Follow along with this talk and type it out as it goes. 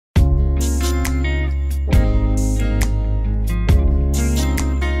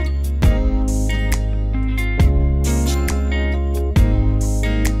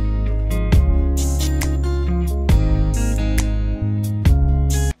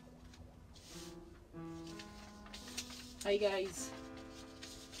Hi guys,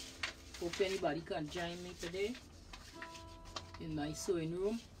 hope anybody can join me today in my sewing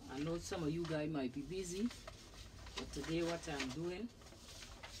room. I know some of you guys might be busy, but today what I'm doing,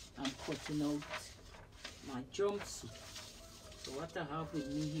 I'm cutting out my jumpsuit. So what I have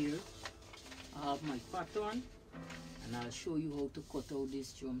with me here, I have my pattern, and I'll show you how to cut out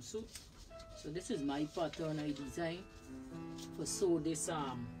this jumpsuit. So this is my pattern I designed for sew this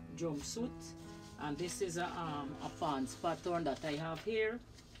jumpsuit, and this is a pants pattern that I have here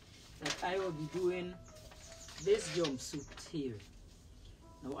that I will be doing this jumpsuit here.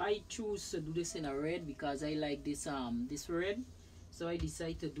 Now I choose to do this in a red because I like this this red, so I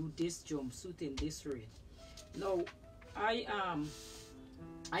decided to do this jumpsuit in this red. Now I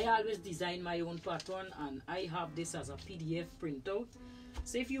always design my own pattern, and I have this as a PDF printout.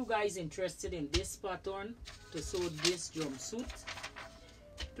 So if you guys interested in this pattern to sew this jumpsuit,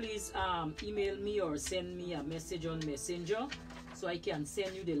 please email me or send me a message on Messenger so I can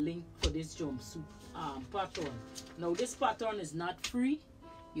send you the link for this jumpsuit pattern. Now this pattern is not free.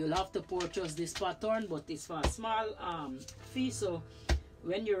 You'll have to purchase this pattern, but it's for a small fee. So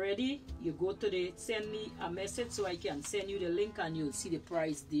when you're ready, you go to the send me a message so I can send you the link, and you'll see the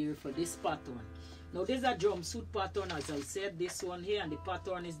price there for this pattern. Now this is a jumpsuit pattern, as I said, this one here, and the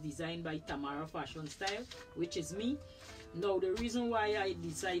pattern is designed by Tamara Fashion Style, which is me. Now the reason why I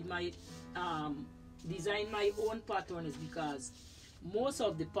design my own pattern is because most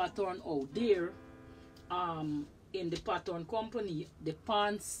of the pattern out there in the pattern company, the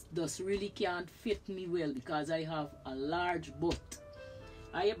pants just really can't fit me well because I have a large butt.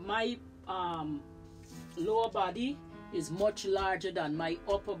 My lower body is much larger than my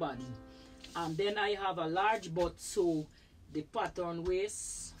upper body, and then I have a large butt, so the pattern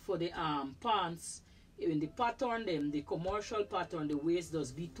waist for the pants in the pattern, the commercial pattern, the waist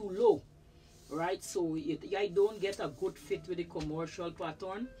does be too low, right? So I don't get a good fit with the commercial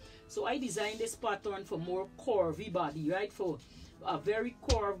pattern. So I designed this pattern for more curvy body, right? For a very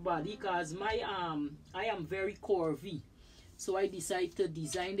curved body, because my I am very curvy. So I decided to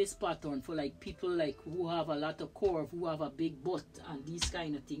design this pattern for like people like who have a lot of curve, who have a big butt and these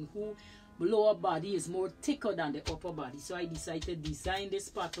kind of thing, who lower body is more thicker than the upper body. So I decided to design this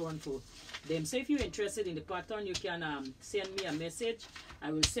pattern for them. So if you're interested in the pattern, you can send me a message.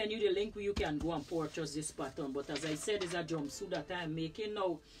 I will send you the link where you can go and purchase this pattern. But as I said, it's a jumpsuit that I am making.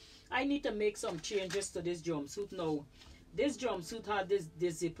 Now I need to make some changes to this jumpsuit. Now this jumpsuit had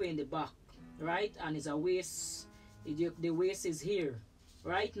this zipper in the back, right? And it's a waist. The waist is here,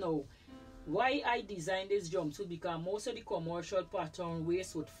 right? Now why I designed this jumpsuit, because most of the commercial pattern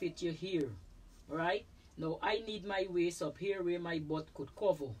waist would fit you here, right? Now I need my waist up here where my butt could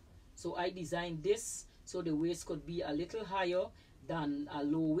cover. So I designed this so the waist could be a little higher than a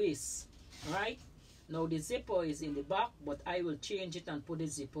low waist, right? Now the zipper is in the back, but I will change it and put the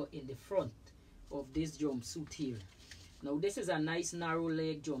zipper in the front of this jumpsuit here. Now this is a nice narrow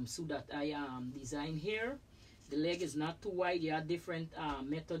leg jumpsuit that I designed here. The leg is not too wide. You have different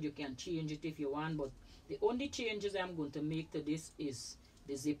method. You can change it if you want, but the only changes I'm going to make to this is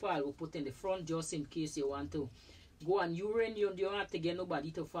the zipper I will put in the front, just in case you want to go and urine. You don't have to get nobody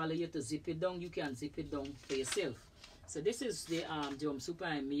to follow you to zip it down. You can zip it down for yourself. So this is the jumpsuit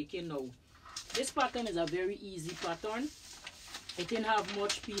I'm making now. This pattern is a very easy pattern. It didn't have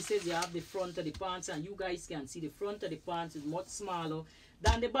much pieces. You have the front of the pants, and you guys can see the front of the pants is much smaller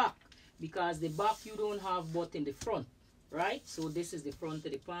than the back, because the back you don't have butt in the front, right? So this is the front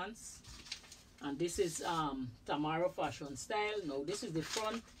of the pants, and this is Tamara Fashion Style. Now this is the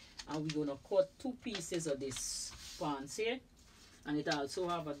front, and we're gonna cut two pieces of this pants here, and it also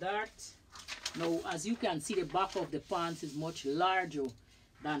have a dart. Now as you can see, the back of the pants is much larger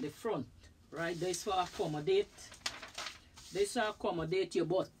than the front, right? This for accommodate your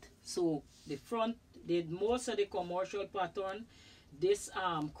butt. So the front, most of the commercial pattern, this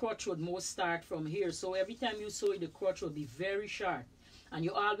crotch would most start from here. So every time you sew it, the crotch will be very sharp, and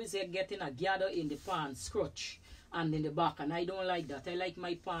you always getting a gather in the pants crotch and in the back, and I don't like that. I like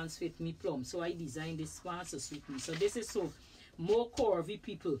my pants fit me plumb, so I designed this pants to suit me. So this is so more curvy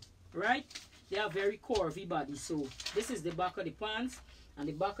people, right? They are very curvy body. So this is the back of the pants, and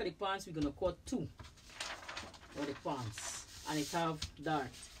the back of the pants we're gonna cut two of the pants, and it have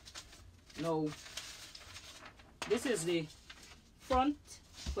dart. Now this is the front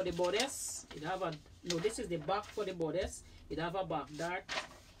for the bodice. It have a this is the back for the bodice. It have a back dart.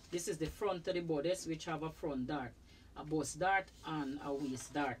 This is the front of the bodice, which have a front dart, a bust dart, and a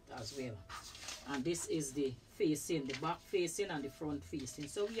waist dart as well. And this is the facing, the back facing and the front facing.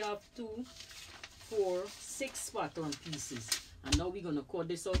 So we have 2, 4, 6 pattern pieces, and now we're gonna cut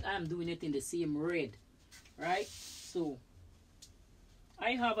this out. I'm doing it in the same red, right? So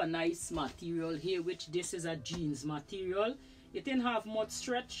I have a nice material here, which this is a jeans material. It didn't have much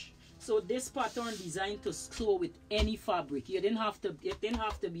stretch, so this pattern designed to sew with any fabric. It didn't have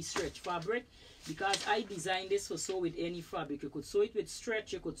to be stretch fabric, because I designed this for sew with any fabric. You could sew it with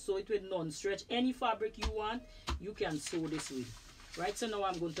stretch, you could sew it with non-stretch. Any fabric you want, you can sew this with. Right, so now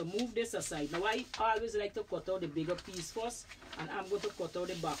I'm going to move this aside. Now I always like to cut out the bigger piece first, and I'm going to cut out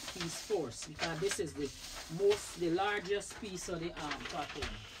the back piece first, because this is the largest piece of the pattern.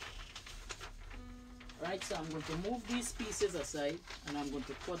 Right, so I'm going to move these pieces aside, and I'm going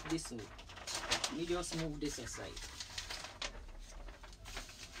to cut this out. Let me just move this aside.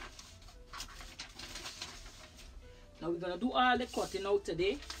 Now we're going to do all the cutting out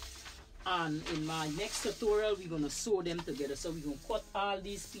today, and in my next tutorial we're going to sew them together. So we're going to cut all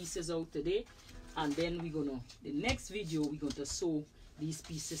these pieces out today, and then we're going to, the next video, we're going to sew these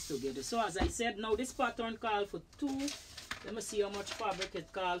pieces together. So as I said, now this pattern called for 2, let me see how much fabric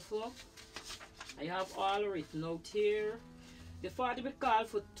it called for. I have all written out here. The fabric called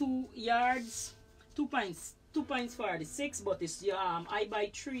for 2 yards, 2.46, but it's I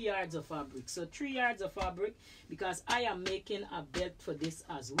buy 3 yards of fabric. So 3 yards of fabric, because I am making a belt for this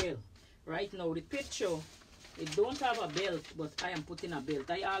as well. Right now the picture, it don't have a belt, but I am putting a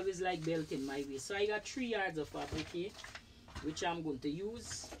belt. I always like belt in my way. So I got 3 yards of fabric here, which I'm going to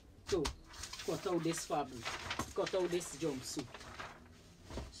use to cut out this fabric, cut out this jumpsuit.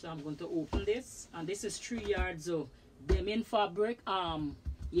 So I'm going to open this, and this is 3 yards of denim fabric,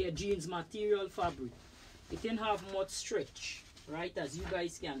 jeans material fabric. It didn't have much stretch, right? As you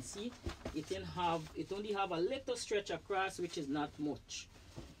guys can see, it only have a little stretch across, which is not much.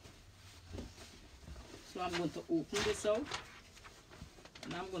 So I'm going to open this out,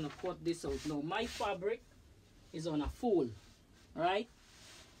 and I'm going to cut this out. Now my fabric is on a fold, right?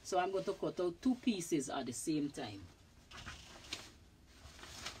 So I'm going to cut out 2 pieces at the same time.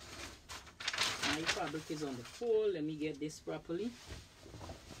 My fabric is on the fold. Let me get this properly.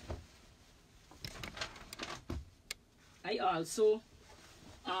 I also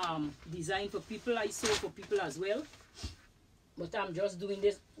design for people. I sew for people as well, but I'm just doing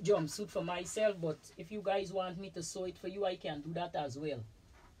this jumpsuit for myself. But if you guys want me to sew it for you, I can do that as well.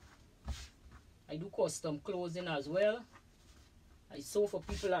 I do custom clothing as well. I sew for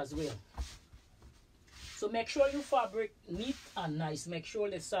people as well. So make sure your fabric neat and nice. Make sure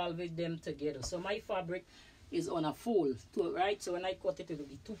they salvage them together. So my fabric is on a fold, right? So when I cut it, it will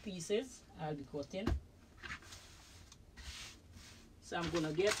be 2 pieces I'll be cutting. So I'm going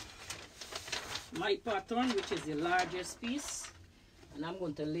to get my pattern, which is the largest piece, and I'm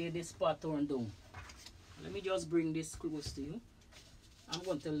going to lay this pattern down. Let me just bring this close to you. I'm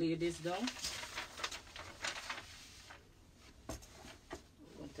going to lay this down.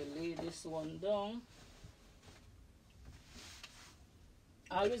 I'm going to lay this one down.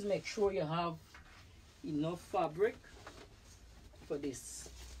 Always make sure you have enough fabric for this.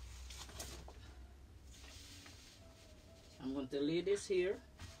 I'm going to lay this here.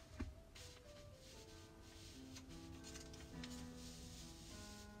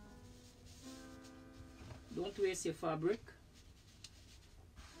 Don't waste your fabric.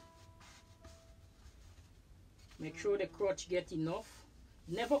 Make sure the crotch get enough.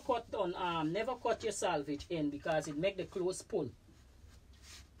 Never cut your salvage end, because it make the clothes pull.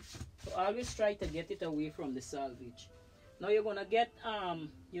 So always try to get it away from the salvage. Now you're gonna get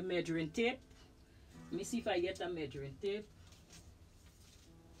your measuring tape. Let me see if I get a measuring tape.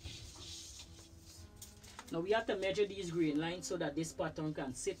 Now we have to measure these grain lines so that this pattern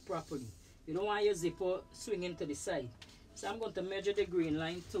can sit properly. You don't want your zipper swinging to the side. So I'm going to measure the grain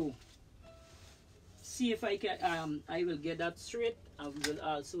line too. See if I can. I will get that straight. I will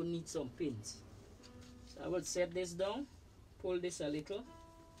also need some pins. So I will set this down, pull this a little,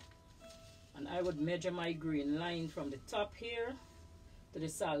 and I would measure my grain line from the top here to the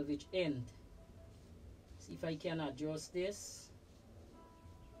salvage end. See if I can adjust this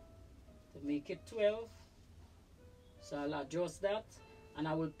to make it 12. So I'll adjust that, and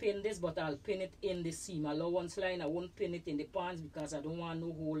I will pin this, but I'll pin it in the seam allowance line. I won't pin it in the pants because I don't want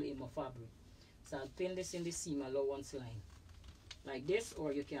no hole in my fabric. So I'll pin this in the seam allowance line like this,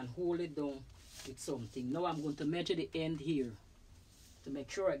 or you can hold it down with something. Now I'm going to measure the end here to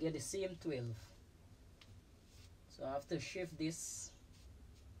make sure I get the same 12. So I have to shift this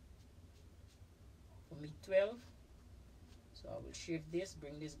for me 12. So I will shift this,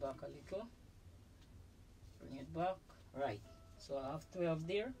 bring this back a little, bring it back. Right, so I have 12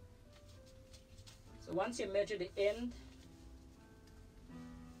 there. So once you measure the end,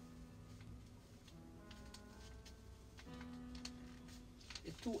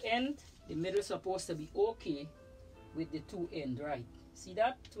 the two ends, the middle is supposed to be okay, with the two end, right? See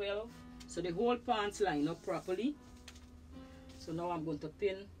that? 12. So the whole pants line up properly. So now I'm going to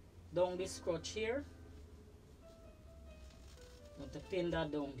pin down this crotch here. I'm going to pin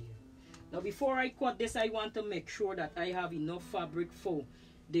that down there. Now before I cut this, I want to make sure that I have enough fabric for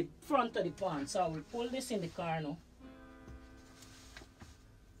the front of the pants. So I will pull this in the corner.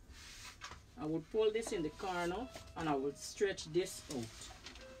 I will pull this in the corner and I will stretch this out.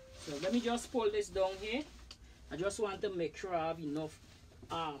 So let me just pull this down here. I just want to make sure I have enough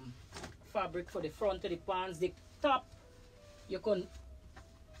fabric for the front of the pants. The top, you can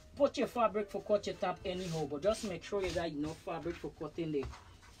put your fabric for cut your top anyhow, but just make sure you got enough fabric for cutting the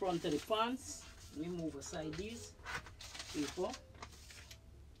front of the pants. Let me move aside these paper.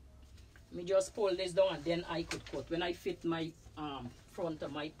 Let me just pull this down and then I could cut. When I fit my front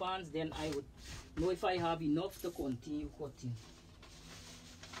of my pants, then I would know if I have enough to continue cutting.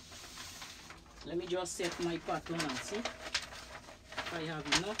 Let me just set my pattern and see if I have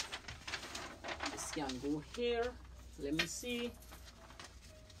enough. This can go here. Let me see.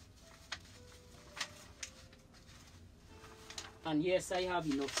 And yes, I have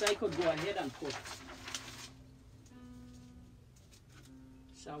enough, so I could go ahead and cut.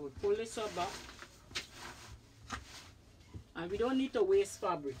 So I will pull this up back. And we don't need to waste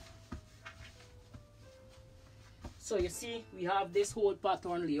fabric. So you see, we have this whole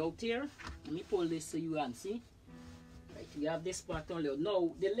pattern layout here. Let me pull this so you can see. Right, we have this pattern layout.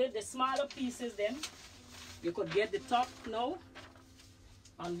 Now, the smaller pieces then, you could get the top now.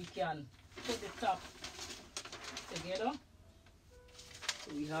 And we can put the top together.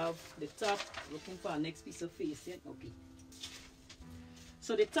 So we have the top, looking for our next piece of facing. Okay.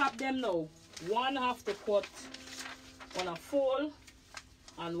 So the top them now, one have to cut on a fold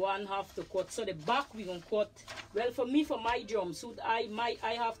and one have to cut. So the back we gonna cut. Well, for me, for my jumpsuit,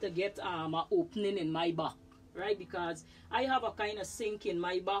 I have to get an opening in my back, right? Because I have a kind of sink in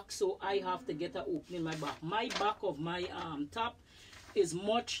my back, so I have to get an opening in my back. My back of my top is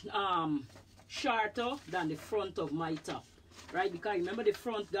much shorter than the front of my top, right? Because remember the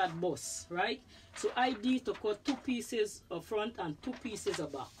front got bust, right? So I need to cut 2 pieces of front and 2 pieces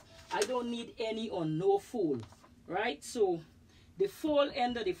of back. I don't need any on no fold, right? So the fold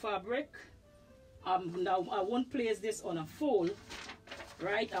end of the fabric, now I won't place this on a fold,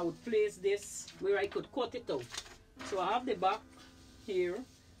 right? I would place this where I could cut it out. So I have the back here.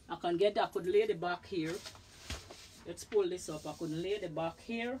 I could lay the back here. Let's pull this up. I could lay the back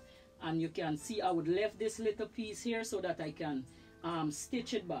here, and you can see I would left this little piece here so that I can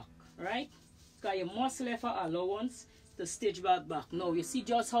stitch it back, right? Because you must left an allowance to stitch back. Now you see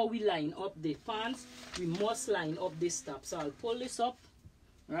just how we line up the pants. We must line up this top. So I'll pull this up,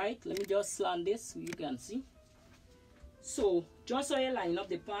 right? Let me just slant this so you can see. So just so you line up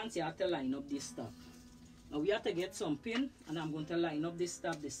the pants, you have to line up this top. Now we have to get some pin, and I'm going to line up this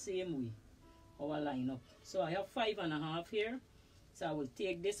top the same way how I line up. So I have 5.5 here. So I will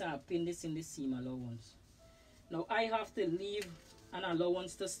take this and I'll pin this in the seam allowance. Now I have to leave an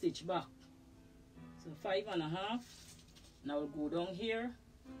allowance to stitch back. So 5.5. Now I'll go down here,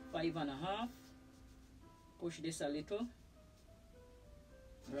 5.5. Push this a little.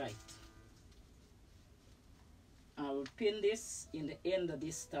 Right. I will pin this in the end of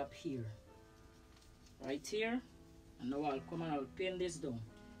this top here. Right here. And now I'll come and I'll pin this down.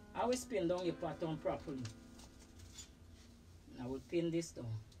 I always pin down your pattern properly. I will pin this down.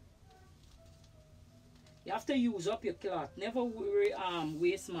 You have to use up your cloth. Never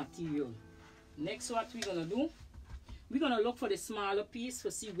waste material. Next, what we're gonna do? We're gonna look for the smaller piece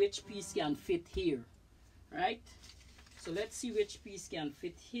to see which piece can fit here, right? So let's see which piece can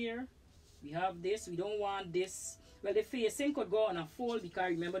fit here. We have this. We don't want this. Well, the facing could go on a fold because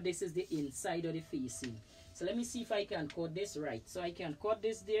remember this is the inside of the facing. So let me see if I can cut this right. So I can cut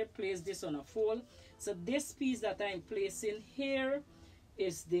this there, place this on a fold. So this piece that I'm placing here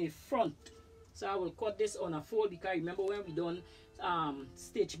is the front. So I will cut this on a fold because remember when we done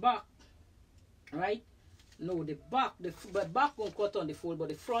stitch back, right? No, the back won't cut on the fold, but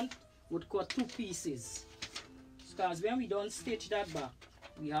the front would cut 2 pieces. Because when we don't stitch that back,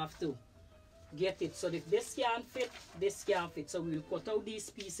 we have to get it. So if this can't fit, this can't fit. So we'll cut out these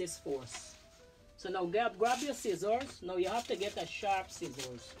pieces first. So now grab your scissors. Now you have to get a sharp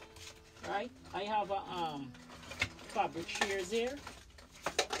scissors, right? I have a fabric shears here,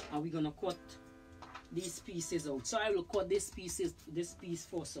 and we're gonna cut these pieces out. So I will cut this piece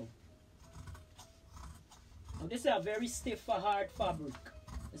first out. Now this is a very stiff, hard fabric.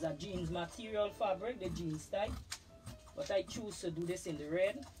 It's a jeans material fabric, the jeans type. But I choose to do this in the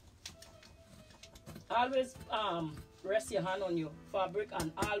red. Always rest your hand on your fabric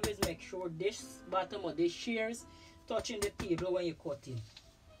and always make sure this bottom of this shears touching the table when you're cutting.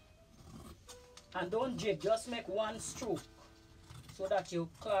 And don't jig, just make one stroke so that your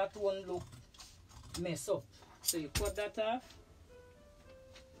cloth won't look mess up. So you cut that off.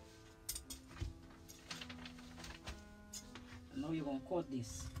 And now you're going to cut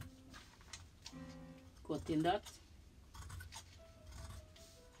this. Cutting that.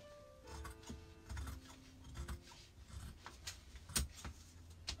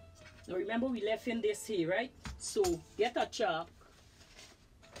 Now remember we left in this here, right? So get a chalk.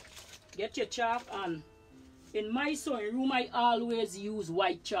 Get your chalk, and in my sewing room I always use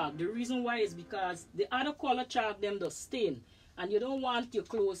white chalk. The reason why is because the other color chalk them does stain, and you don't want your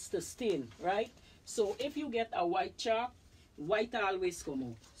clothes to stain, right? So if you get a white chalk, white always come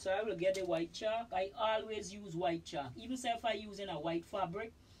out. So I will get the white chalk. I always use white chalk. Even if I using a white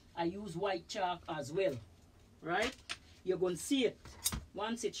fabric, I use white chalk as well, right? You're going to see it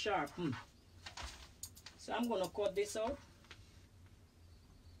once it's sharpened. So I'm going to cut this out.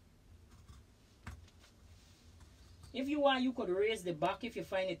 If you want, you could raise the back. If you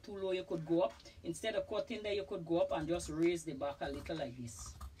find it too low, you could go up. Instead of cutting there, you could go up and just raise the back a little like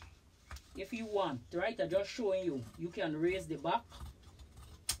this. If you want, right? I'm just showing you. You can raise the back.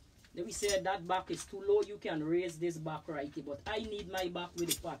 Then we said that back is too low. You can raise this back right here. But I need my back where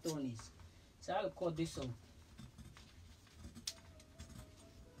the pattern is. So I'll cut this out.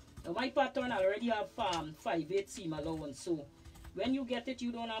 Now my pattern already have 5/8 seam allowance. So when you get it,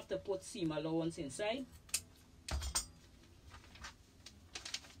 you don't have to put seam allowance inside.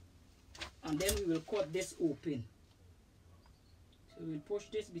 And then we will cut this open. So we'll push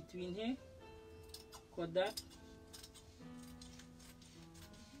this between here, cut that.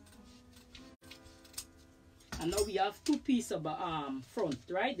 And now we have two pieces of front,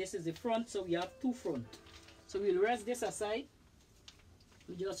 right? This is the front, so we have two front. So we'll rest this aside.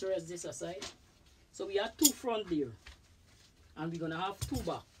 We just rest this aside. So we have two front there. And we're gonna have two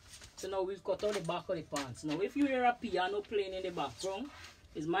back. So now we'll cut out the back of the pants. Now if you hear a piano playing in the background,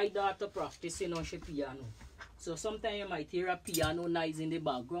 it's my daughter practicing on she piano. So sometimes you might hear a piano noise in the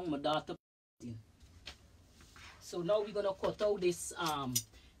background. My daughter practicing. So now we're gonna cut out this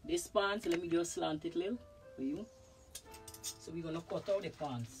this pants. Let me just slant it a little for you. So we're gonna cut out the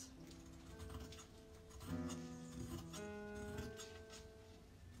pants.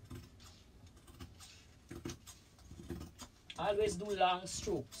 Always do long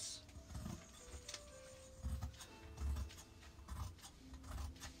strokes.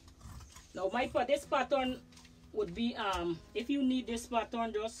 Now this pattern would be if you need this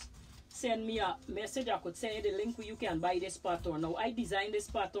pattern, just send me a message. I could send you the link where you can buy this pattern. Now I designed this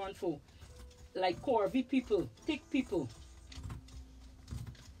pattern for like curvy people, thick people,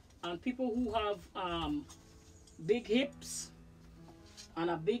 and people who have big hips and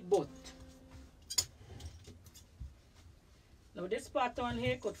a big butt. Now this pattern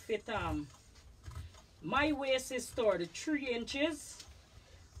here could fit my waist is 33 inches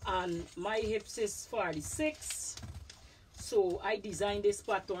and my hips is 46. So I designed this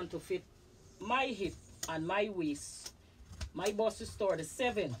pattern to fit my hip and my waist. My bust is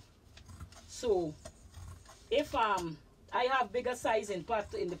 37. So if I have bigger size in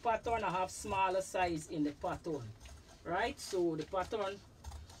the pattern, I have smaller size in the pattern, right? So the pattern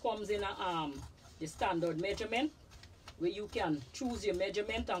comes in the standard measurement, where you can choose your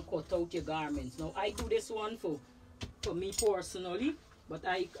measurement and cut out your garments. Now I do this one for me personally, but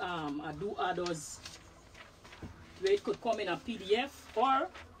I do others where it could come in a PDF, or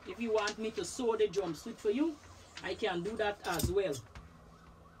if you want me to sew the jumpsuit for you, I can do that as well.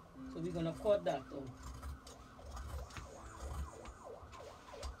 So we're gonna cut that out.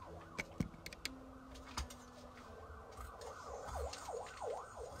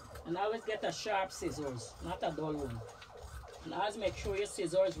 And always get a sharp scissors, not a dull one. And always make sure your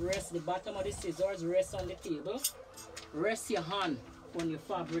scissors rest, the bottom of the scissors rest on the table. Rest your hand on your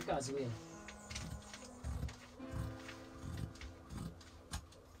fabric as well.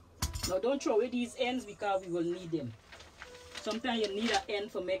 Now don't throw away these ends because we will need them. Sometimes you need an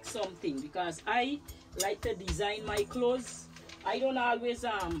end to make something, because I like to design my clothes. I don't always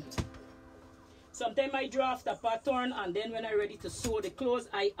sometimes I draft a pattern and then when I'm ready to sew the clothes,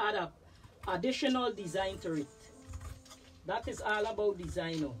 I add a additional design to it. That is all about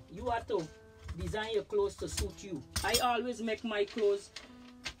design. You have to design your clothes to suit you. I always make my clothes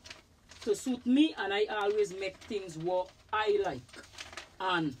to suit me, and I always make things what I like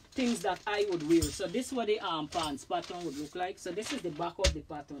and things that I would wear. So this is what the pants pattern would look like. So this is the back of the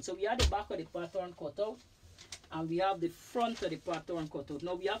pattern. So we have the back of the pattern cut out, and we have the front of the pattern cut out.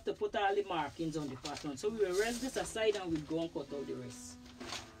 Now we have to put all the markings on the pattern. So we will rest this aside and we'll go and cut out the rest.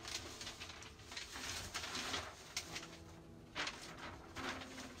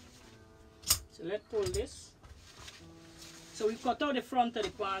 So let's pull this. So we cut out the front of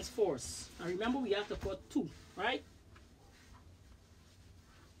the pants first. And remember we have to cut 2, right?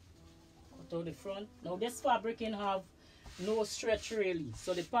 Cut out the front. Now this fabric can have no stretch really.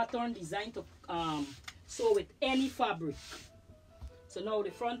 So the pattern designed to sew with any fabric. So now the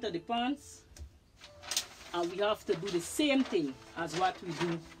front of the pants. And we have to do the same thing as what we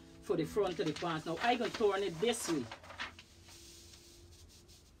do for the front of the pants. Now I'm going to turn it this way.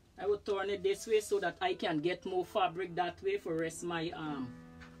 I will turn it this way so that I can get more fabric that way for rest my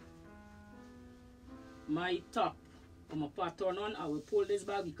my top of my pattern on. I will pull this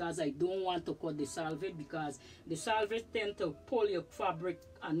back because I don't want to cut the selvage, because the selvage tend to pull your fabric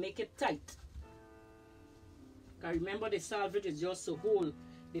and make it tight. Remember the selvage is just to hold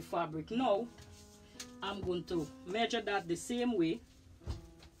the fabric. Now I'm going to measure that the same way.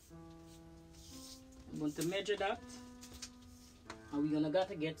 I'm going to measure that. And we're gonna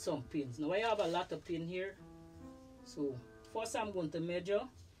gotta get some pins. Now I have a lot of pin here. So first I'm going to measure.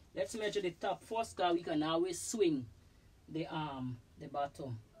 Let's measure the top first, because we can always swing the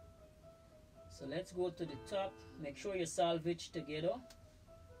bottom. So let's go to the top. Make sure you salvage together.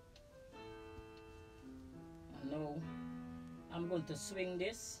 And now I'm going to swing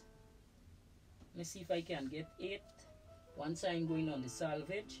this. Let me see if I can get 8. Once I'm going on the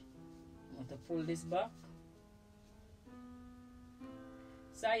salvage, I'm going to pull this back.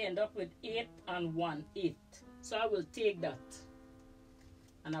 So I end up with 8 and 1/8. So I will take that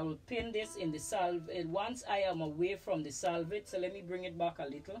and I will pin this in the salvage. Once I am away from the salvage, so let me bring it back a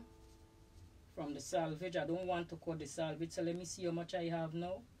little from the salvage. I don't want to cut the salvage, so let me see how much I have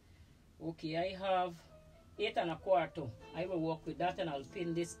now. Okay, I have 8 1/4. I will work with that and I'll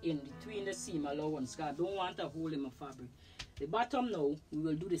pin this in between the seam allowance, because I don't want a hole in my fabric. The bottom now, we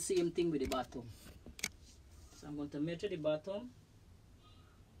will do the same thing with the bottom. So I'm going to measure the bottom.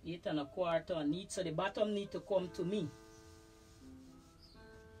 8 1/4 so the bottom need to come to me.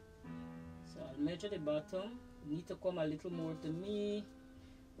 So I'll measure the bottom. It need to come a little more to me.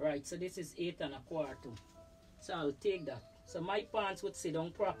 Right, so this is 8 1/4. So I'll take that. So my pants would sit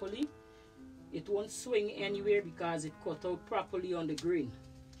down properly. It won't swing anywhere because it cut out properly on the grain.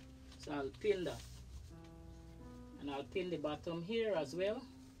 So I'll pin that. And I'll pin the bottom here as well.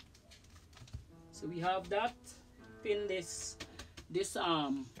 So we have that. Pin this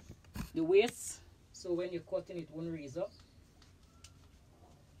the waist, so when you're cutting it won't raise up.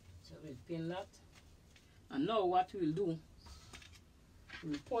 So we'll pin that. And now what we'll do,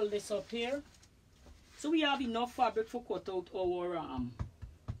 we'll pull this up here. So we have enough fabric to cut out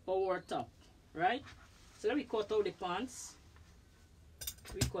our top, right? So let me cut out the pants.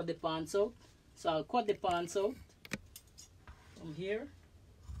 We cut the pants out. So I'll cut the pants out from here.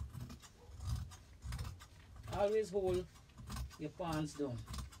 Always hold your pants down.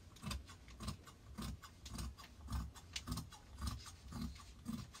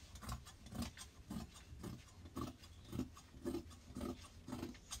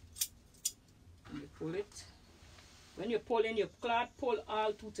 And you pull it. When you pull in your cloth, pull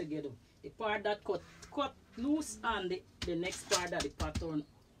all 2 together. The part that cut loose and the next part that the pattern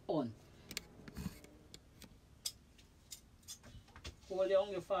on. Hold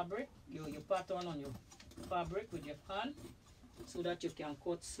down your fabric, your pattern on your fabric with your hand, so that you can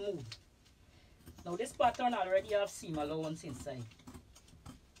cut smooth. Now this pattern already have seam allowance inside.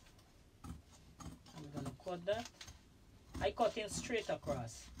 I'm going to cut that. I cut in straight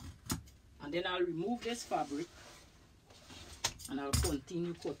across. And then I'll remove this fabric and I'll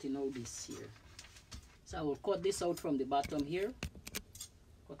continue cutting out this here. So I will cut this out from the bottom here.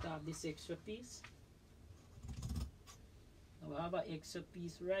 Cut off this extra piece. Now I have an extra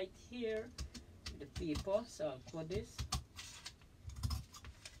piece right here with the paper, so I'll cut this.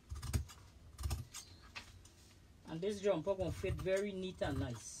 And this jumper gonna fit very neat and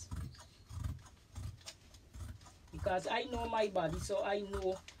nice. Because I know my body, so I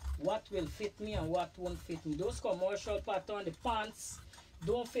know what will fit me and what won't fit me. Those commercial pattern, the pants,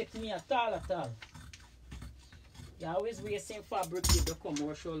 don't fit me at all. You're always wasting fabric with the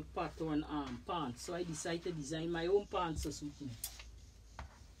commercial pattern pants. So I decided to design my own pants to suit me.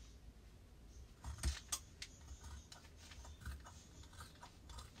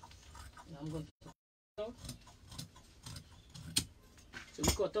 Now I'm going to cut out. So we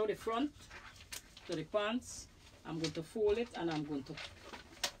cut out the front to the pants. I'm going to fold it and I'm going to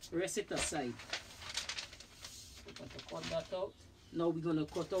rest it aside. I'm going to cut that out. Now we're going to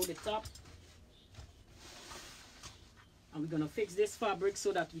cut out the top. And we're going to fix this fabric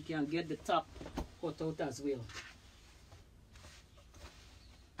so that we can get the top cut out as well.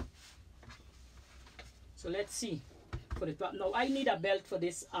 So let's see. for the top. Now I need a belt for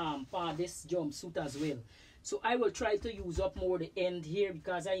this for this jumpsuit as well. So I will try to use up more the end here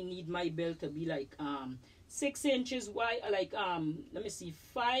because I need my belt to be like 6 inches wide, like let me see,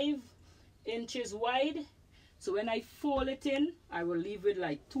 5 inches wide. So when I fold it in, I will leave it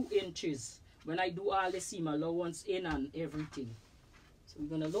like 2 inches when I do all the seam allowance in and everything. So we're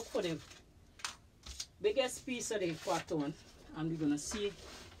gonna look for the biggest piece of the pattern and we're gonna see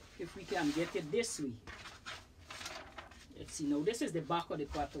if we can get it this way. Let's see, now this is the back of the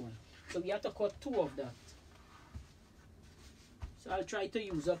pattern. So we have to cut 2 of that. So I'll try to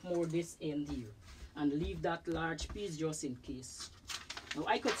use up more this end here and leave that large piece just in case. Now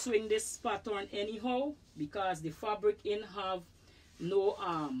I could swing this pattern anyhow because the fabric in have no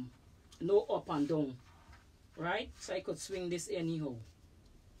up and down, right? So I could swing this anyhow.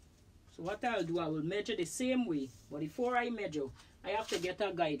 So what I'll do, I will measure the same way, but before I measure, I have to get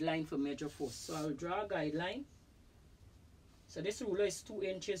a guideline for measure first. So I'll draw a guideline. So this ruler is 2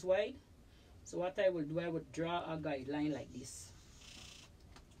 inches wide. So what I will do, I would draw a guideline like this.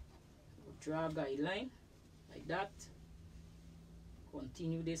 Draw a guideline like that.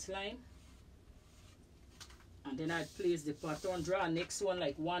 Continue this line. And then I place the pattern, draw a next one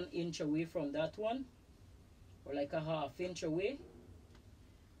like 1 inch away from that one. Or like a 1/2 inch away.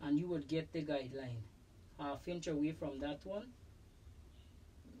 And you would get the guideline. 1/2 inch away from that one.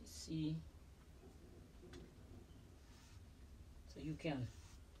 Let me see. So you can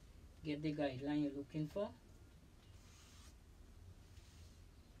get the guideline you're looking for.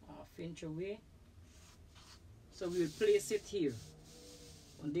 1/2 inch away. So we'll place it here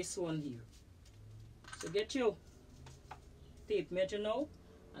on this one here. So get your tape measure now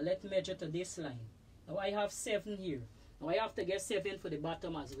and let's measure to this line. Now I have 7 here. Now I have to get 7 for the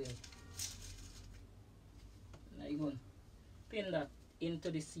bottom as well. Now you're going to pin that into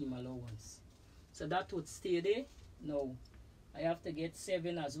the seam allowance. So that would stay there. Now I have to get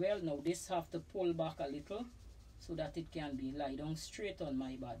 7 as well. Now this have to pull back a little so that it can be lie down straight on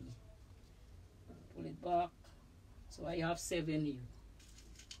my body. Pull it back. So I have 7 here.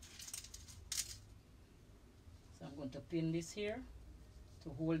 So I'm going to pin this here to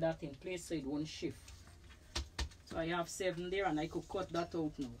hold that in place so it won't shift. So I have 7 there and I could cut that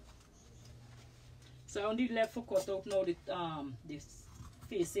out now. So I only left for cut out now this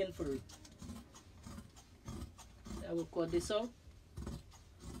facing for it. So I will cut this out.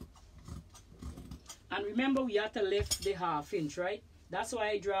 And remember we have to lift the 1/2 inch, right? That's why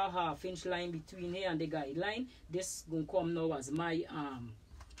I draw a 1/2 inch line between here and the guideline. This gonna come now as my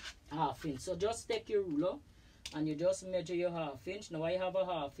 1/2 inch. So just take your ruler and you just measure your 1/2 inch. Now I have a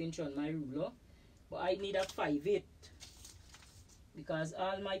 1/2 inch on my ruler, but I need a 5/8 because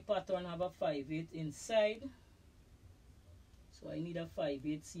all my pattern have a 5/8 inside. So I need a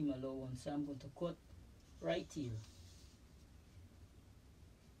 5/8 seam allowance. So I'm going to cut right here.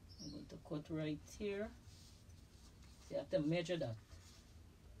 I'm going to cut right here. So you have to measure that.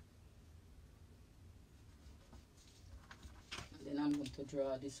 And then I'm going to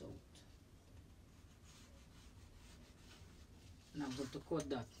draw this out. And I'm going to cut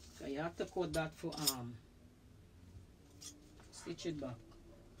that. So you have to cut that for stitch it back.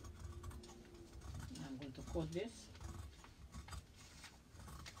 And I'm going to cut this.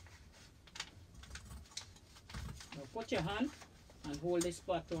 Now put your hand and hold this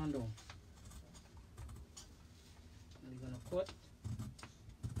pattern down. And you're going to cut,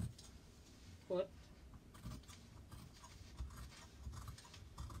 cut,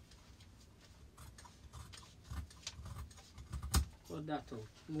 cut that out.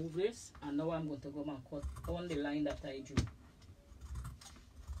 Move this, and now I'm going to go and cut on the line that I drew.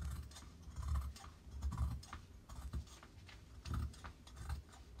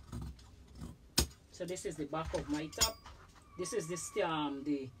 So this is the back of my top. This is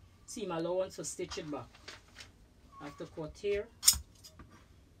the seam allowance to stitch it back. I have to cut here.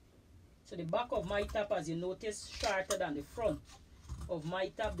 So the back of my top, as you notice, shorter than the front of my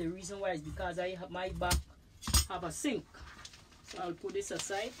top. The reason why is because I have my back have a sink. So I'll put this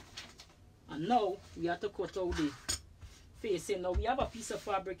aside. And now we have to cut out the facing. Now we have a piece of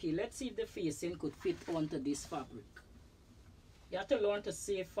fabric here. Let's see if the facing could fit onto this fabric. You have to learn to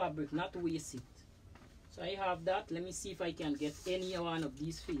save fabric, not waste it. So I have that. Let me see if I can get any one of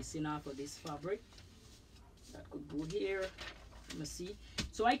these facing off of this fabric. That could go here. Let me see.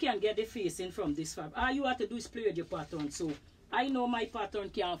 So I can get the facing from this fabric. All you have to do is play with your pattern. So I know my pattern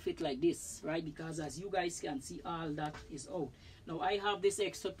can't fit like this, right? Because as you guys can see, all that is out. Now I have this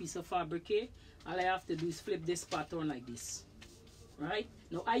extra piece of fabric here. All I have to do is flip this pattern like this, right?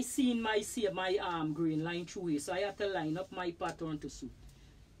 Now I see my green line through here. So I have to line up my pattern to suit.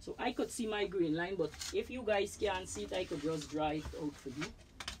 So I could see my green line, but if you guys can't see it, I could just draw it out for you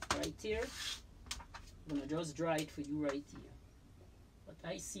right here. I'm gonna just draw it for you right here. But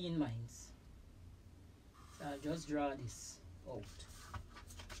I see in mines. So I'll just draw this out.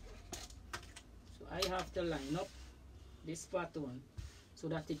 So I have to line up this pattern so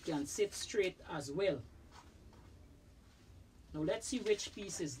that it can sit straight as well. Now let's see which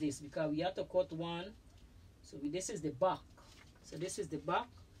piece is this, because we have to cut one. So this is the back. So this is the back.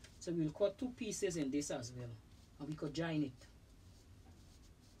 So we'll cut two pieces in this as well. And we could join it.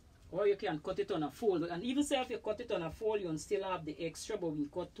 Or you can cut it on a fold. And even say if you cut it on a fold, you'll still have the extra, but we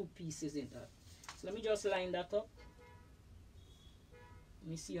cut two pieces in that. So let me just line that up. Let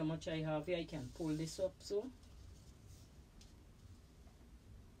me see how much I have here. I can pull this up so.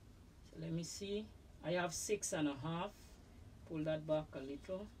 So let me see. I have 6.5. Pull that back a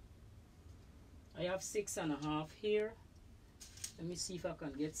little. I have 6.5 here. Let me see if I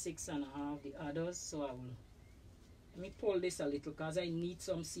can get 6.5 the others. So I will. Let me pull this a little because I need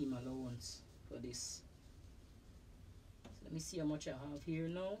some seam allowance for this. So let me see how much I have here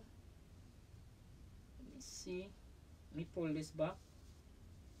now. Let me see. Let me pull this back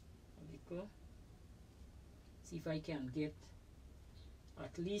a little. See if I can get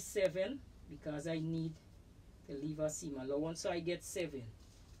at least 7 because I need to leave a seam allowance. So I get 7.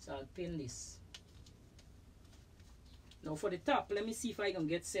 So I'll pin this. Now for the top, let me see if I can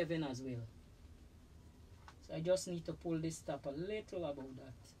get 7 as well. So I just need to pull this top a little about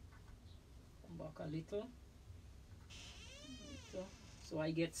that. Come back a little. So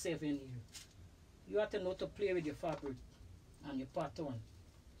I get 7 here. You have to know to play with your fabric and your pattern.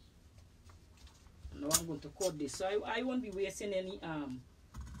 Now I'm going to cut this. So I won't be wasting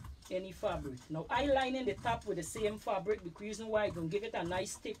any fabric. Now I line in the top with the same fabric because the reason why I'm going to give it a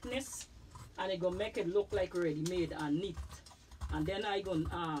nice thickness and it's going to make it look like ready-made and neat. And then I'm going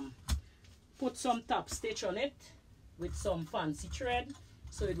to put some top stitch on it with some fancy thread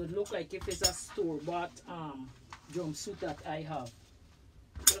so it would look like if it's a store-bought jumpsuit that I have.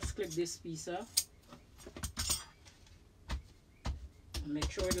 Just clip this piece off and make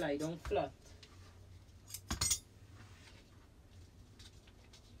sure it lie down flat.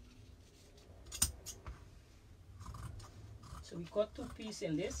 So we cut 2 pieces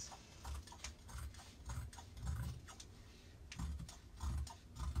in this.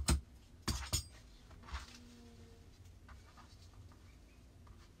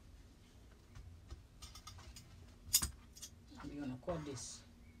 And we're gonna cut this.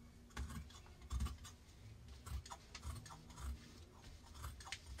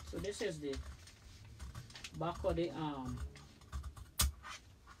 So this is the back of the arm.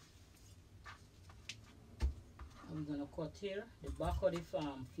 And we're gonna cut here the back of the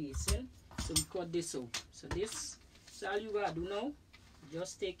facing. So we cut this out. So this is all you gotta do now.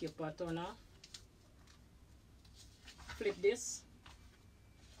 Just take your pattern off, flip this,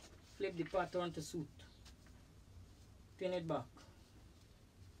 flip the pattern to suit, pin it back.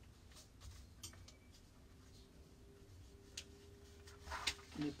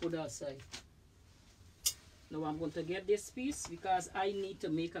 And you put that aside. Now I'm going to get this piece because I need to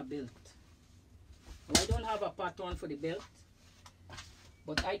make a belt. Now I don't have a pattern for the belt,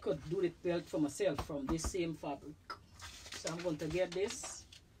 but I could do the belt for myself from this same fabric. So I'm going to get this,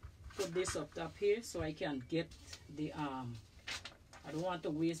 put this up top here so I can get the I don't want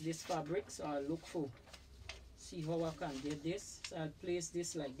to waste this fabric, so I'll look for, see how I can get this. So I'll place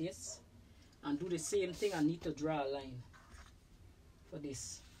this like this and do the same thing. I need to draw a line for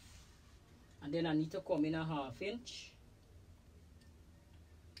this, and then I need to come in a 1/2 inch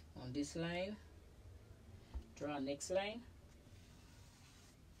on this line, draw next line,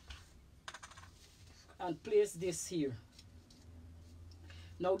 and place this here.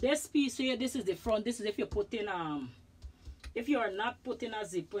 Now this piece here, this is the front. This is if you're putting if you are not putting a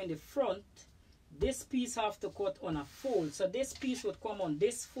zipper in the front, this piece have to cut on a fold. So this piece would come on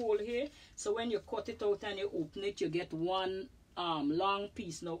this fold here. So when you cut it out and you open it, you get one long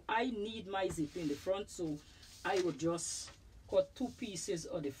piece. Now I need my zip in the front, so I would just cut 2 pieces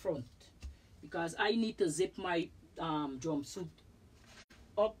of the front because I need to zip my jumpsuit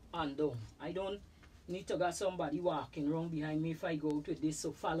up and down. I don't need to got somebody walking around behind me if I go out with this.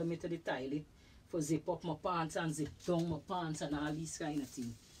 So follow me to the toilet for zip up my pants and zip down my pants and all these kind of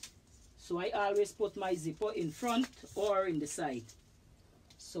things. So I always put my zipper in front or in the side.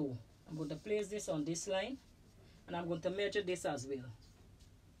 So I'm going to place this on this line. And I'm going to measure this as well.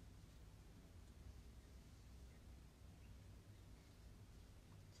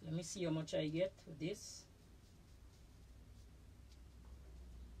 So let me see how much I get with this.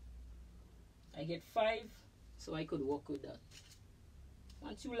 I get 5, so I could work with that.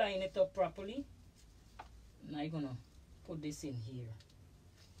 1 once you line it up properly, now I'm gonna put this in here.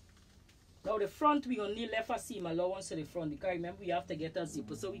 Now the front, we're gonna need left a seam allowance to the front, because remember we have to get a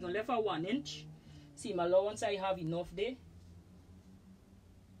zipper. So we're gonna left a 1 inch seam allowance. I have enough there.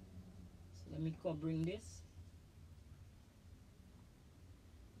 So let me go bring this.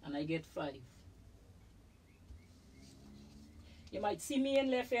 And I get 5. You might see me and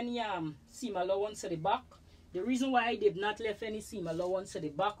left any seam allowance to the back. The reason why I did not left any seam allowance to the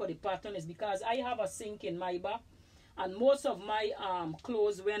back of the pattern is because I have a sink in my back. And most of my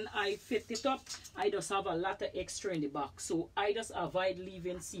clothes, when I fit it up, I just have a lot of extra in the back. So I just avoid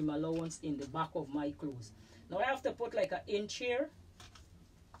leaving seam allowance in the back of my clothes. Now I have to put like an inch here.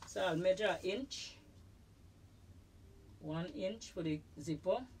 So I'll measure an inch. 1 inch for the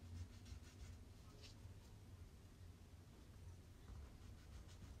zipper.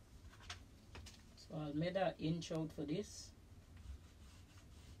 So I'll measure an inch out for this.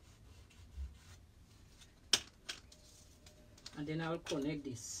 And then I'll connect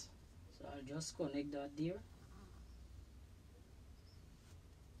this. So I'll just connect that there.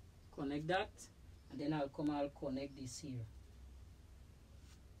 Connect that. And then I'll connect this here.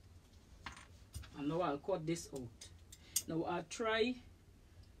 And now I'll cut this out. Now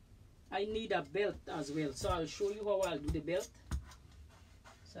I need a belt as well. So I'll show you how I'll do the belt.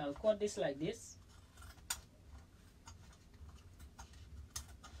 So I'll cut this like this.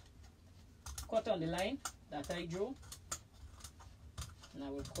 Cut on the line that I drew. And I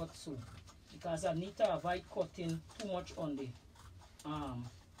will cut so, because I need to avoid cutting too much on the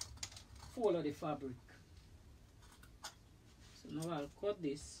fold of the fabric. So now I'll cut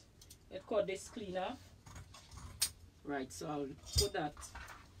this. Let's cut this clean off. Right, so I'll put that.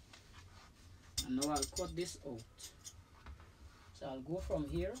 And now I'll cut this out. So I'll go from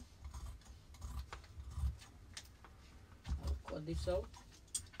here. I'll cut this out.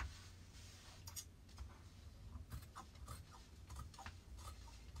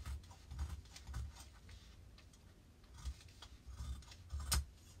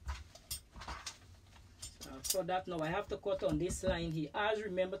 So that now I have to cut on this line here. Always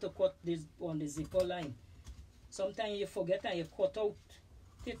remember to cut this on the zipper line. Sometimes you forget and you cut out.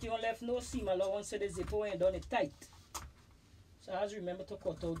 If you left no seam allowance to the zipper when you done it tight. So always remember to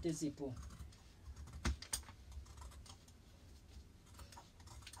cut out the zipper.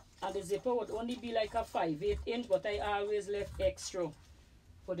 And the zipper would only be like a 5/8 inch, but I always left extra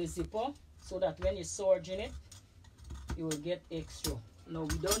for the zipper so that when you serge in it, you will get extra. Now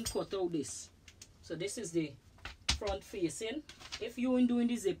we don't cut out this. So this is the front facing. If you're doing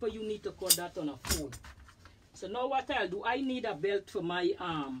the zipper, you need to cut that on a fold. So now what I'll do, I need a belt for my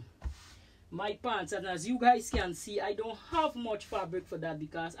my pants, and as you guys can see, I don't have much fabric for that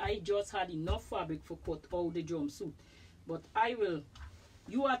because I just had enough fabric for cut out the jumpsuit. But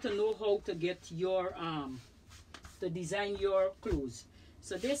you have to know how to get your to design your clothes.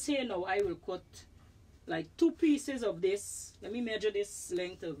 So this here now I will cut like 2 pieces of this. Let me measure this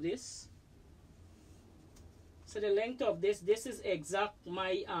length of this. So the length of this is exact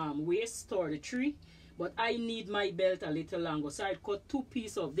my waist 33, but I need my belt a little longer. So I cut 2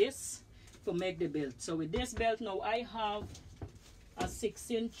 pieces of this to make the belt. So with this belt now I have a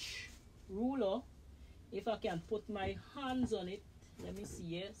 6-inch ruler. If I can put my hands on it, let me see,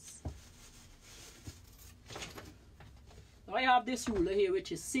 yes. Now I have this ruler here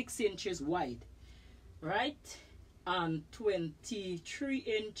which is 6 inches wide, right? And 23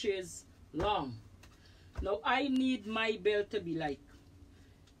 inches long. Now I need my belt to be like,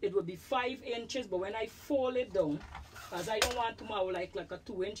 it would be 5 inches, but when I fold it down, as I don't want to have like a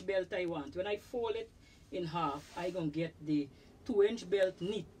 2-inch belt I want. When I fold it in half, I gonna get the 2-inch belt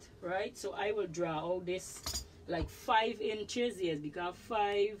neat, right? So I will draw out this like 5 inches, yes, because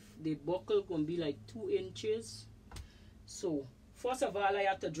 5, the buckle gonna be like 2 inches. So first of all, I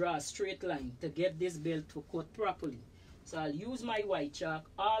have to draw a straight line to get this belt to cut properly. So I'll use my white chalk.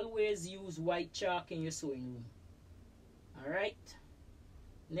 Always use white chalk in your sewing room. Alright?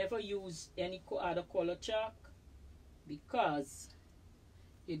 Never use any other color chalk because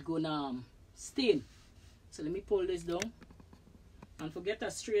it's gonna stain. So let me pull this down. And forget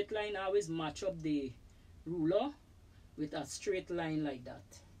a straight line. Always match up the ruler with a straight line like that.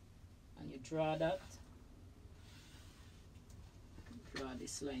 And you draw that. Draw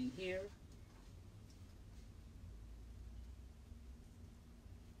this line here.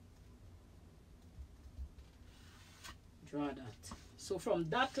 Draw that. So from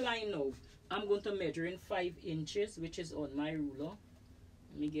that line now, I'm going to measure in 5 inches, which is on my ruler.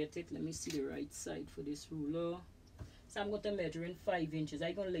 Let me get it. Let me see the right side for this ruler. So I'm going to measure in 5 inches.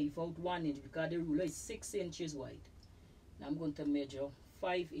 I'm going to leave out 1 inch because the ruler is 6 inches wide. Now I'm going to measure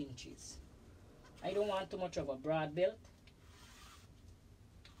 5 inches. I don't want too much of a broad belt,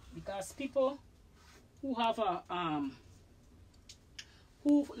 because people who have a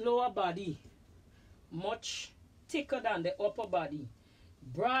lower body much thicker than the upper body,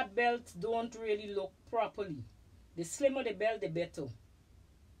 broad belts don't really look properly. The slimmer the belt, the better.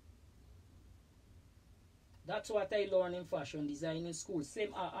 That's what I learned in fashion designing school.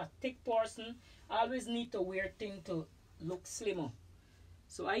 Same, a thick person always need to wear things to look slimmer.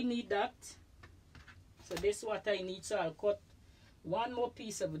 So I need that. So this is what I need. So I'll cut one more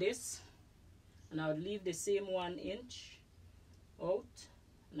piece of this, and I'll leave the same 1 inch out,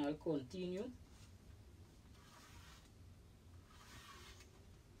 and I'll continue.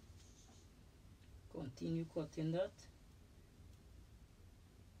 Continue cutting that.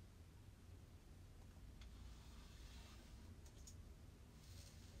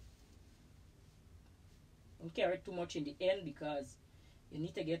 Don't carry too much in the end, because you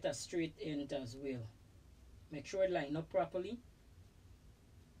need to get a straight end as well. Make sure it line up properly.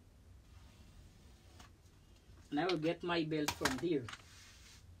 And I will get my belt from there.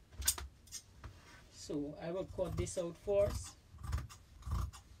 So I will cut this out first.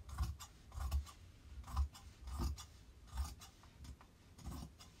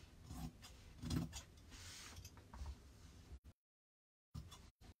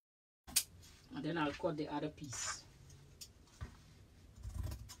 And then I'll cut the other piece.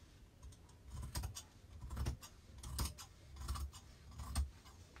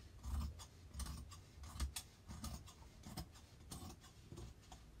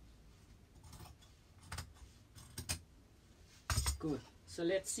 Good. So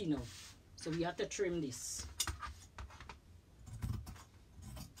let's see now. So we have to trim this.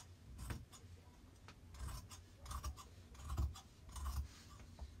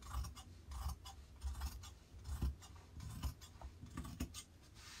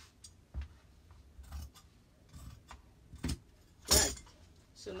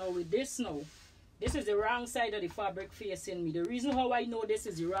 So now with this now, this is the wrong side of the fabric facing me. The reason how I know this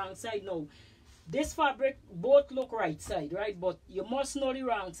is the wrong side now, this fabric both look right side, right? But you must know the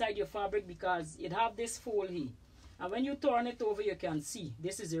wrong side of your fabric, because it have this fold here. And when you turn it over, you can see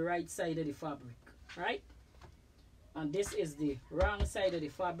this is the right side of the fabric, right? And this is the wrong side of the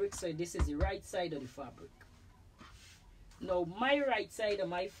fabric, so this is the right side of the fabric. Now my right side of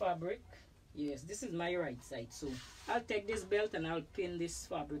my fabric, yes, this is my right side. So I'll take this belt and I'll pin this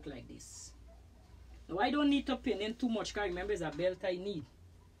fabric like this. Now I don't need to pin in too much, because remember it's a belt I need.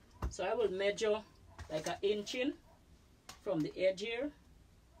 So I will measure like an inch in from the edge here.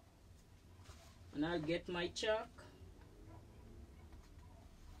 And I'll get my chalk.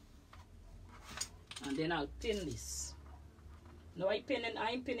 And then I'll pin this. Now I'm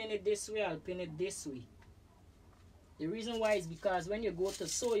pinning it this way, I'll pin it this way. The reason why is because when you go to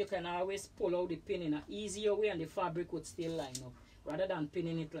sew, you can always pull out the pin in an easier way and the fabric would still line up, rather than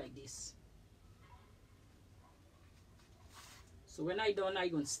pinning it like this. So when I done, I'm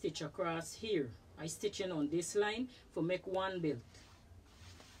going to stitch across here. I stitching on this line for make one belt.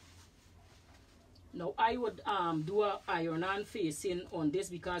 Now I would do a iron-on facing on this,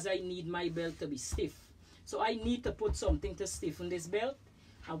 because I need my belt to be stiff. So I need to put something to stiffen this belt.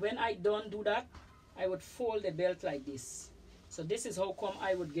 And when I don't do that, I would fold the belt like this. So this is how come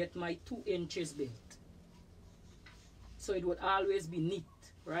I would get my 2 inches belt. So it would always be neat,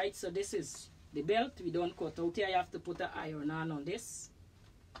 right? So this is the belt we don't cut out here. I have to put an iron on this.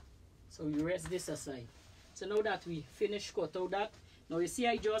 So you rest this aside. So now that we finished cut out that, now you see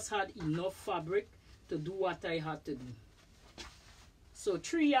I just had enough fabric to do what I had to do. So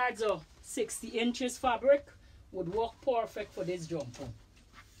 3 yards of 60 inches fabric would work perfect for this jumper.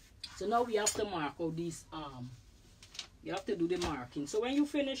 So now we have to mark out these you have to do the marking. So when you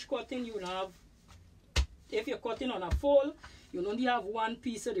finish cutting, you'll have, if you're cutting on a fold, you only have one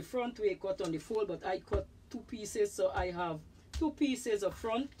piece of the front where you cut on the fold, but I cut 2 pieces, so I have 2 pieces of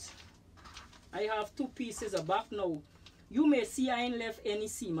front, I have 2 pieces of back. Now you may see I ain't left any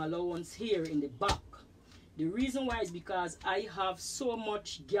seam allowance here in the back. The reason why is because I have so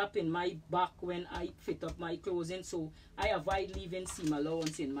much gap in my back when I fit up my clothing, so I avoid leaving seam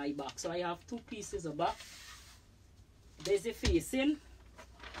allowance in my back. So I have 2 pieces of back. There's the facing.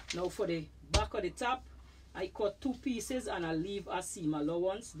 Now for the back of the top, I cut 2 pieces and I leave a seam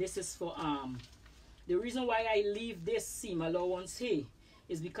allowance. This is for the reason why I leave this seam allowance here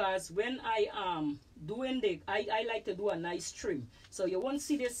is because when I doing the, I like to do a nice trim. So you won't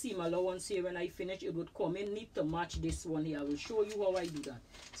see the seam allowance here when I finish. It would come in neat to match this one here. I will show you how I do that.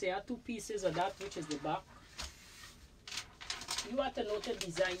 So you have 2 pieces of that, which is the back. You have to know to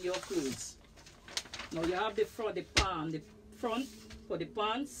design your clothes. Now you have the front for the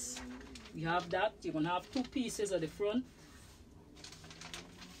pants, we have that. You're going to have 2 pieces at the front.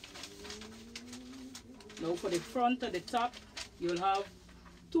 Now for the front at the top, you'll have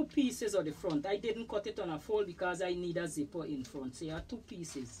 2 pieces of the front. I didn't cut it on a fold because I need a zipper in front. So you have 2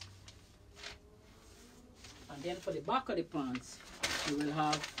 pieces. And then for the back of the pants, you will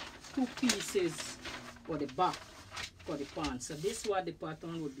have 2 pieces for the back for the pants. So this is what the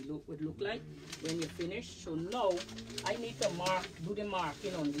pattern would look like when you finish. So now I need to do the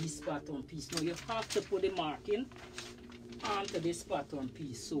marking on this pattern piece. Now you have to put the marking onto this pattern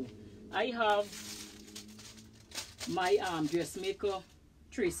piece. So I have my dressmaker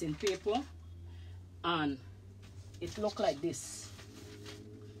tracing paper, and it look like this.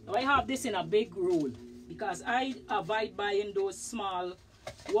 Now I have this in a big roll because I avoid buying those small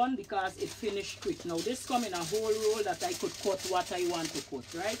one because it finished quick. Now this come in a whole roll that I could cut what I want to cut,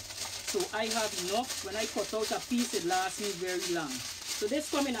 right? So I have enough. When I cut out a piece, it lasts me very long. So this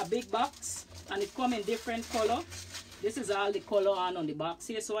come in a big box, and it come in different color. This is all the color on the box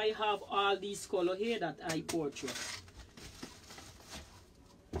here. So I have all these color here that I portray.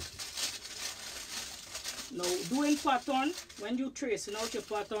 Now doing pattern, when you tracing out your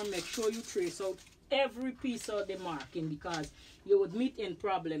pattern, make sure you trace out every piece of the marking because you would meet in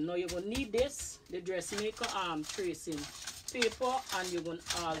problem. Now you're going to need this, the dressmaker tracing paper, and you're going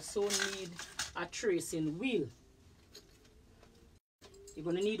to also need a tracing wheel. You're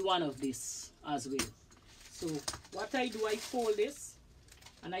going to need one of this as well. So what I do, I fold this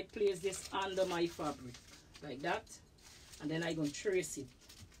and I place this under my fabric like that, and then I'm going to trace it.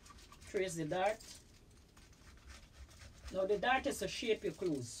 Trace the dart. Now the dart is to shape your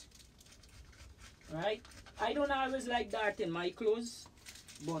clothes, right? I don't always like dart in my clothes,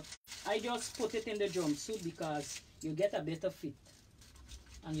 but I just put it in the jumpsuit because you get a better fit.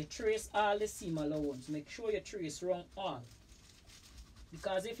 And you trace all the seam allowance. Make sure you trace wrong all,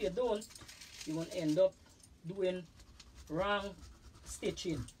 because if you don't, you're going to end up doing wrong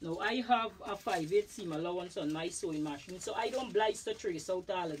stitching. Now I have a 5/8 seam allowance on my sewing machine, so I don't blind to trace out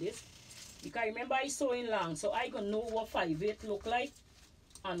all of this. Because remember I sewing long, so I gonna know what 5/8 look like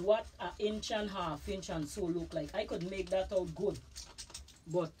and what an 1.5 inch and so look like. I could make that out good,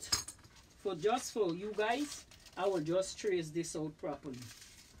 but just for you guys, I will just trace this out properly.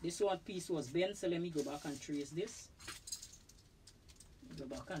 This one piece was bent, so let me go back and trace this. Go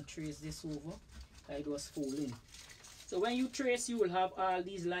back and trace this over. It was folding. So when you trace, you will have all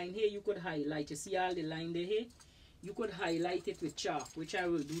these lines here. You could highlight. You see all the line there here? You could highlight it with chalk, which I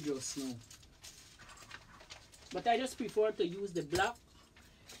will do just now. But I just prefer to use the black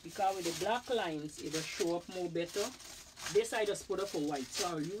because with the black lines, it will show up more better. This I just put up for white, so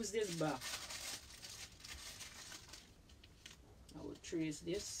I'll use this back. I will trace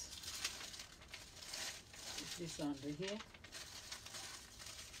this. Put this under here.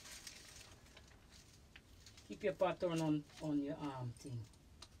 Keep your pattern on your arm thing.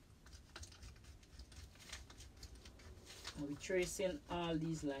 I'll be tracing all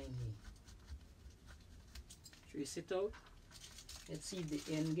these lines here. Trace it out. Let's see if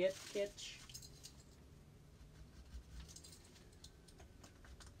the end catch.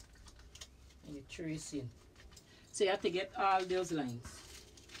 And you trace in. So you have to get all those lines.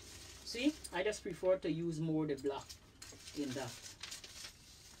 See, I just prefer to use more the black in that.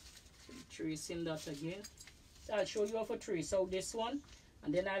 So tracing that again. So I'll show you how to trace out this one,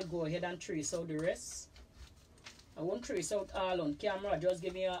 and then I'll go ahead and trace out the rest. I won't trace out all on camera, just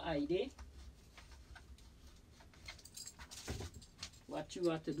give me an idea. What you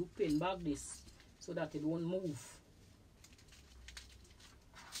have to do, pin back this so that it won't move.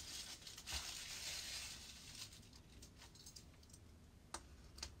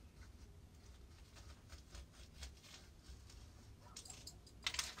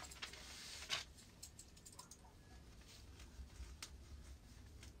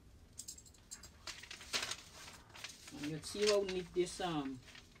 And you see how neat this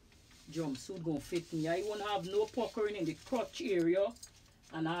jumpsuit gonna fit me. I won't have no puckering in the crotch area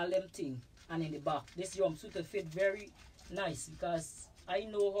and all them thing, and in the back. This jumpsuit will fit very nice because I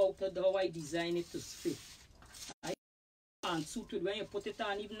know how I design it to fit. I can't suit it when you put it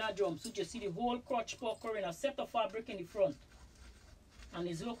on, even a jumpsuit, you see the whole crotch puckering, a set of fabric in the front, and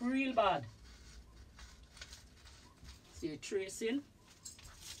it look real bad. See you're tracing.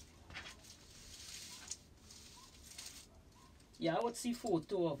 Yeah, I would see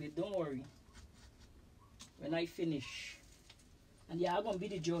photo of it, don't worry, when I finish. And yeah, I'm going to be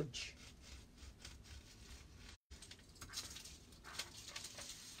the judge.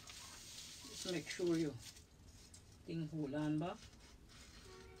 Just make sure you thing hold on back.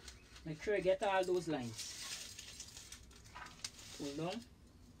 Make sure you get all those lines. pull down.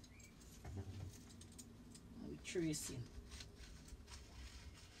 And we tracing.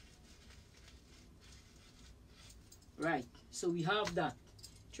 Right, so we have that.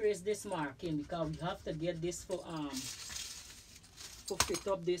 Trace this marking because we have to get this for fit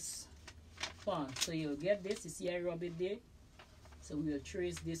up this pants. So you'll get this, you see I rub it there. So we'll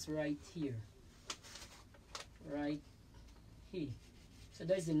trace this right here. Right here. So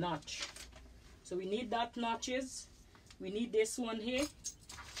there's the notch. So we need that notches. We need this one here.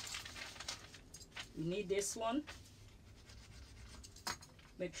 We need this one.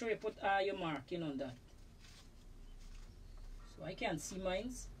 Make sure you put all your marking on that. So I can't see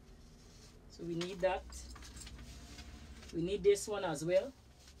mines. So we need that. We need this one as well.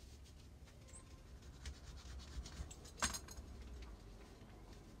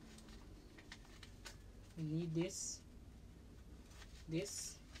 We need this.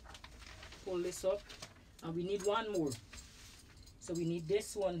 Pull this up. And we need one more. So we need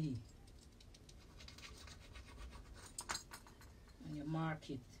this one here. And you mark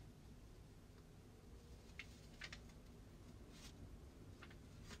it.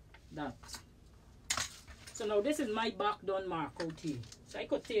 That. So now this is my back done mark out here. So I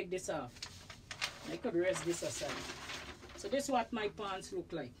could take this off. I could rest this aside. So this is what my pants look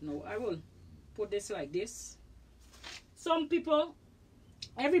like. Now I will put this like this. Some people,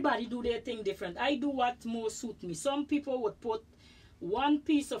 everybody do their thing different. I do what more suit me. Some people would put one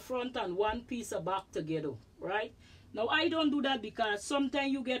piece of front and one piece of back together, right? Now I don't do that because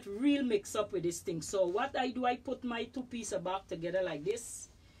sometimes you get real mixed up with this thing. So what I do, I put my two pieces of back together like this.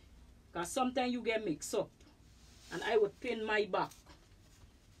 Because sometimes you get mixed up. And I would pin my back.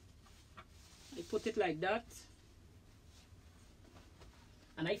 I put it like that.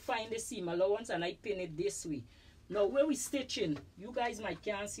 And I find the seam allowance and I pin it this way. Now where we stitching, you guys might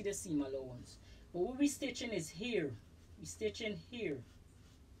can't see the seam allowance. But where we stitching is here. We stitching here.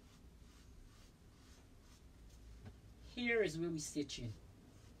 Here is where we stitching.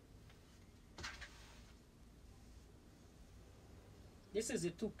 This is the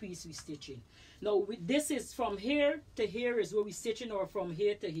two piece we stitching. Now this is from here to here is where we stitching, or from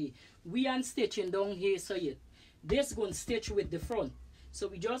here to here. We aren't stitching down here so yet. This going to stitch with the front. So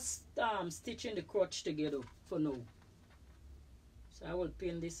we just stitching the crotch together for now. So I will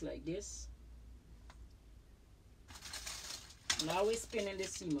pin this like this. And always pinning the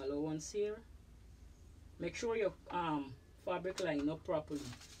seam allowance here. Make sure your fabric line up properly.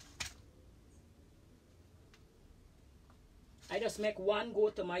 I just make one go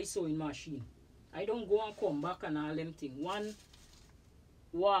to my sewing machine. I don't go and come back and all them things. One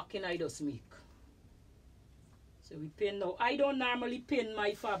walking I just make. So we pin now. I don't normally pin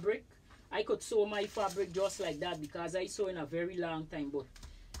my fabric. I could sew my fabric just like that because I sew in a very long time. But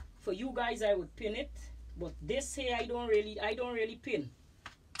for you guys, I would pin it. But this here, I don't really pin.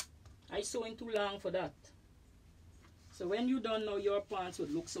 I sew in too long for that. So when you don't know, your pants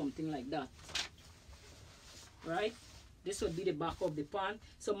would look something like that. Right? This would be the back of the pant.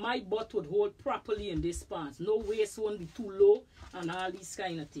 So my butt would hold properly in this pants. No waist won't be too low and all these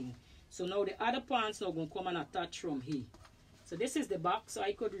kind of things. So now the other pants now going to come and attach from here. So this is the back, so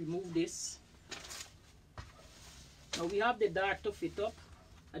I could remove this. Now we have the dart to fit up.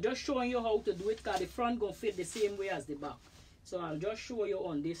 I'm just showing you how to do it because the front going to fit the same way as the back. So I'll just show you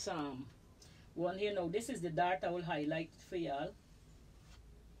on this one here. Now this is the dart I will highlight for y'all.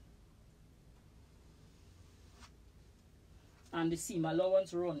 And the seam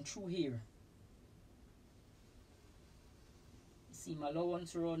allowance run through here. The seam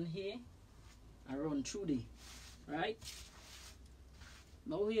allowance run here and run through there. Right?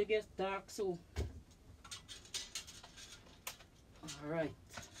 Now here gets dark, so alright.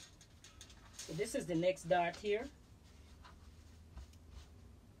 So this is the next dart here.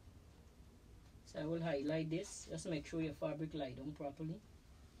 So I will highlight this. Just make sure your fabric lie down properly.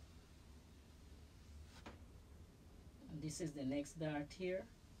 This is the next dart here,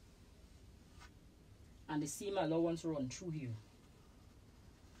 and the seam allowance run through here,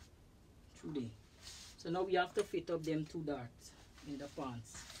 through there. So now we have to fit up them two darts in the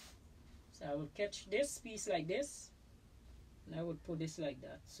pants. So I will catch this piece like this, and I will put this like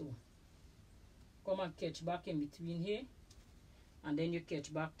that. So come and catch back in between here, and then you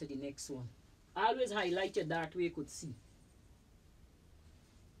catch back to the next one. Always highlight your dart where you could see.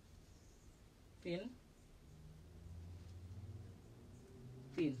 Pin.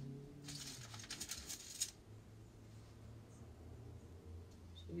 Pin.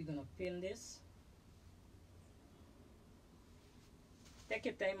 So we're gonna pin this. Take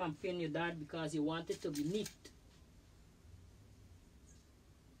your time and pin your dart because you want it to be neat.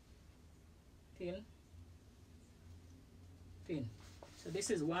 Pin. pin. So this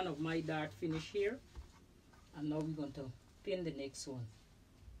is one of my dart finish here, and now we're going to pin the next one.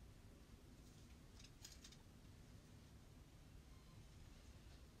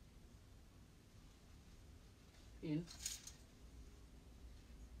 Pin.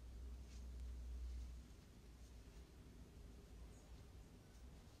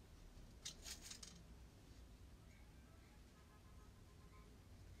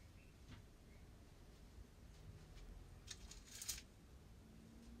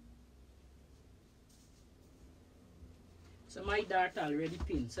 So my dart already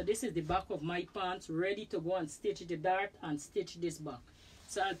pinned. So this is the back of my pants, ready to go and stitch the dart and stitch this back.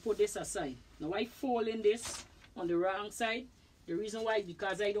 So I'll put this aside. Now I fold in this on the wrong side. The reason why,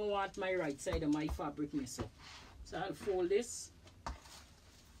 because I don't want my right side of my fabric mess up. So I'll fold this.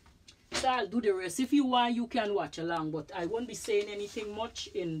 So I'll do the rest. If you want, you can watch along, but I won't be saying anything much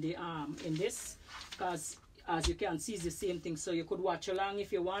in the in this, because as you can see, it's the same thing. So you could watch along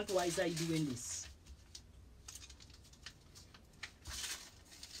if you want. Why is I doing this?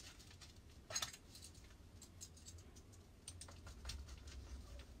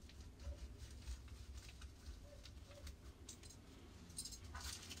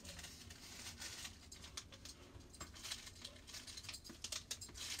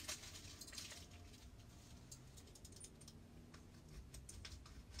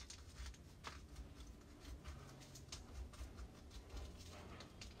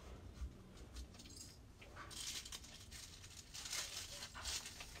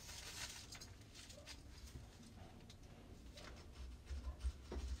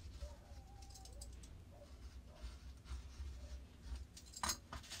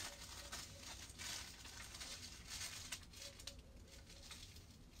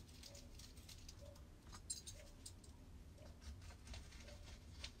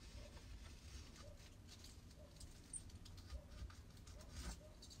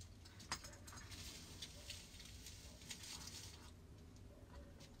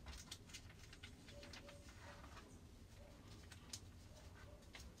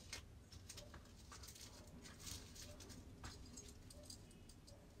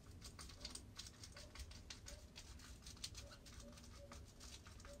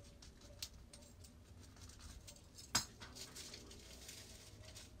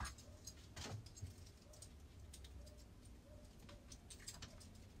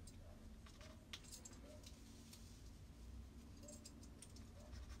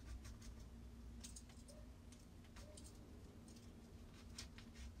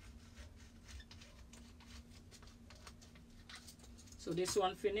 So this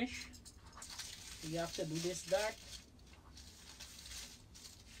one finished. You have to do this dart.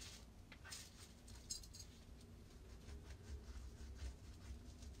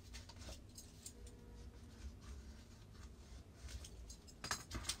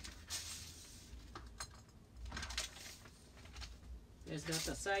 There's that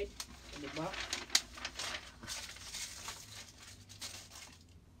aside at the back.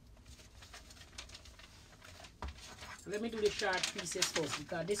 Let me do the short pieces first,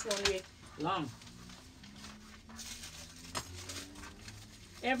 because this one way long.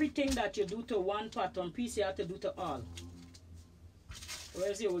 Everything that you do to one pattern piece, you have to do to all, or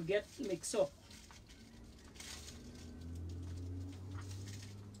else you will get mixed up.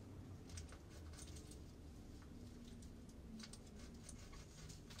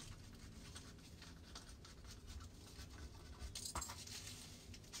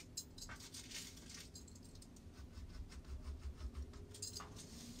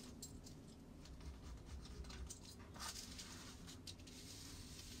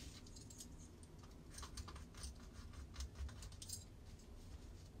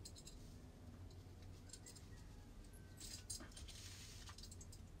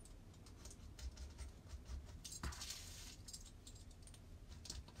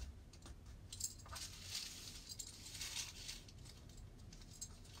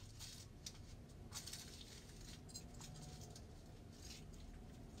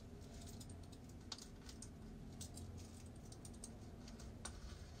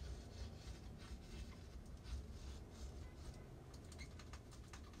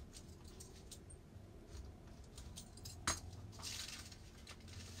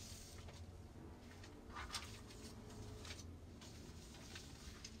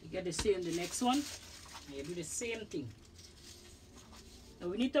 Get the same the next one, and you do the same thing. Now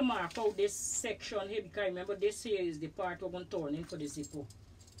we need to mark out this section here, because remember this here is the part we're going to turn in for the zipper.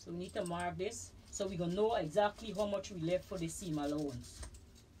 So we need to mark this so we're going to know exactly how much we left for the seam allowance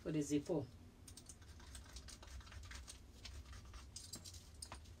for the zipper.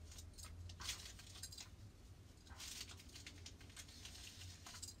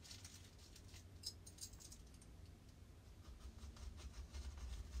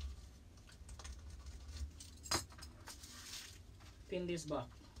 pin this back.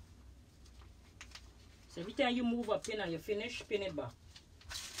 So every time you move a pin and you finish, pin it back.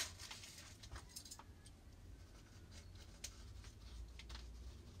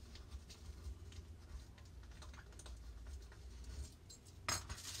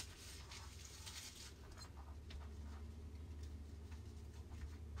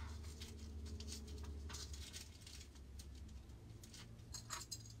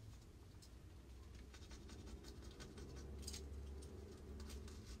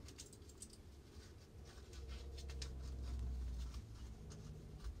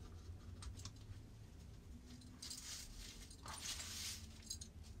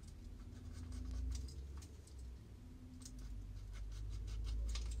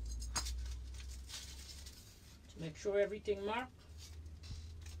 Make sure everything marked.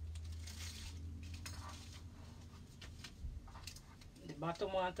 The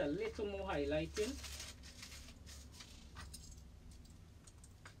bottom want a little more highlighting.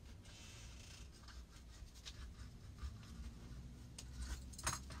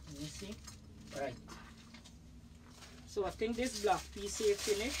 Let me see. Right. So I think this black piece here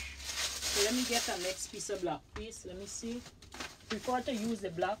finished. So let me get a next piece of black piece. Let me see. Prefer to use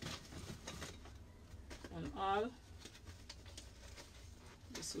the black on all.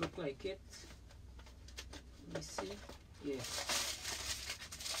 This look like it. Let me see. Yeah.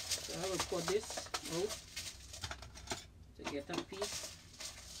 So I will cut this out to get a piece.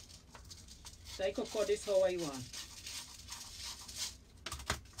 So I could cut this how I want.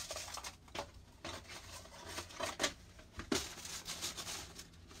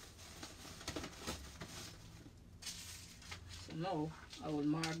 So now I will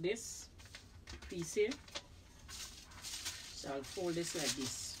mark this piece here. So I'll fold this like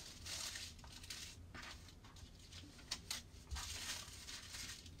this.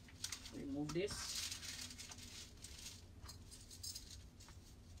 Remove this.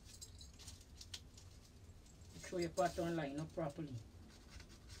 Make sure your pattern line up properly.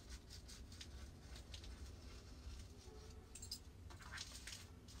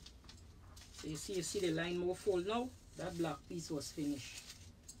 So you see the line more fold now? That black piece was finished.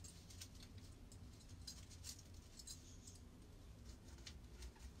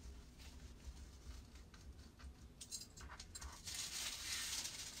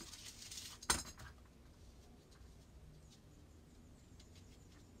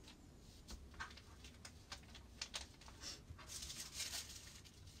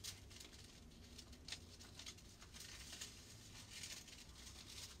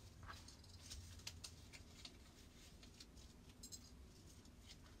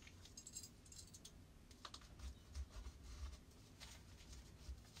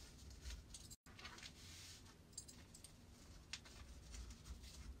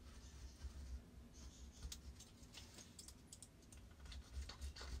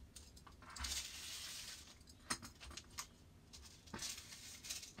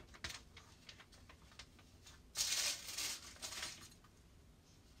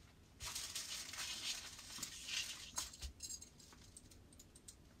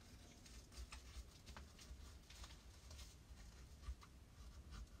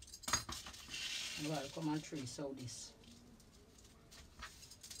 Well, come and trace out this.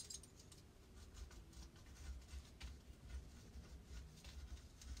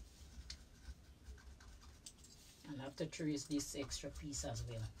 And I have to trace this extra piece as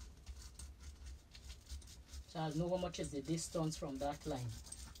well. So I'll know how much is the distance from that line.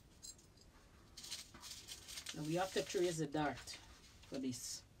 Now we have to trace the dart for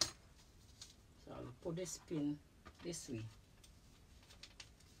this. So I'll put this pin this way.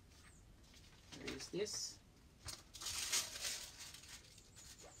 Raise this.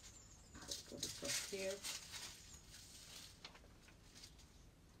 Put it up here.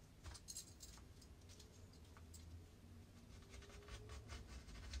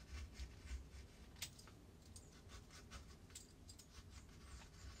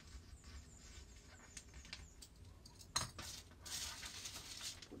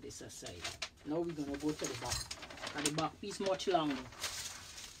 Put this aside. Now we're gonna go to the back. And the back piece much longer.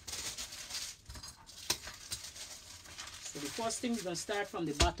 So the first thing we're going to start from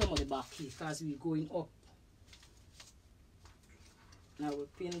the bottom of the back here because we're going up. Now we'll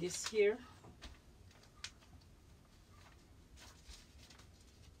pin this here.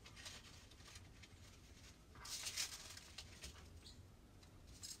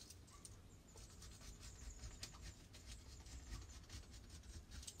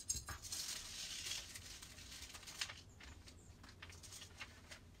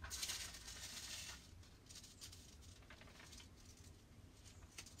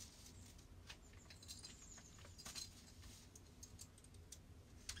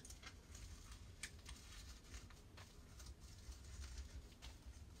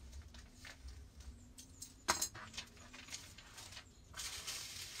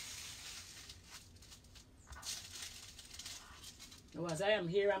 as I am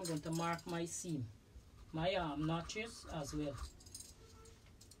here, I'm going to mark my seam, my notches as well.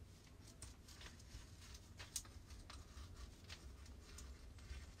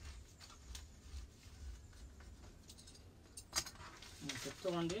 I'm going to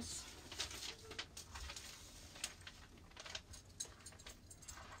turn this.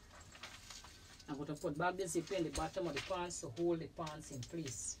 I'm going to put back the zip in the bottom of the pants to hold the pants in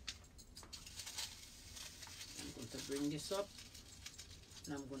place. I'm going to bring this up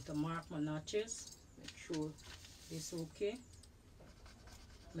and I'm going to mark my notches. Make sure it's okay.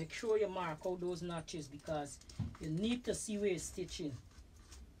 Make sure you mark out those notches because you need to see where you're stitching.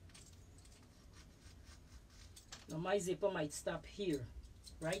 Now my zipper might stop here,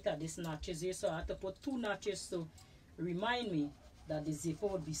 right at this notches here, so I have to put 2 notches to remind me that the zipper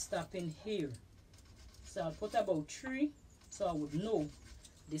would be stopping here. So I'll put about 3 so I would know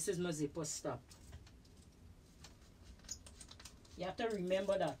this is my zipper stop. You have to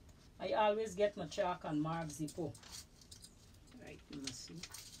remember that. I always get my chalk and mark zipper. Right, let me see.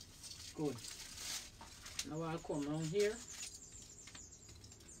 Good. Now I'll come around here.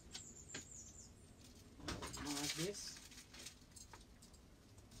 Mark this.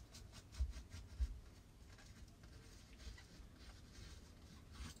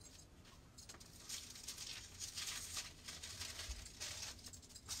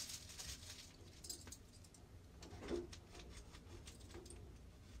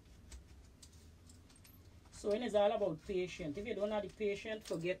 Sewing is all about patience. If you don't have the patience,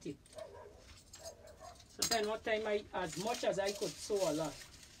 forget it. Sometimes one time as much as I could sew a lot,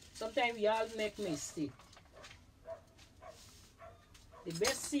 sometimes we all make mistakes. The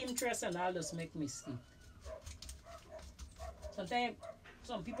best seamstress and all just make mistakes. Sometimes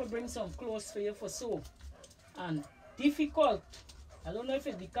some people bring some clothes for you for sew and difficult. I don't know if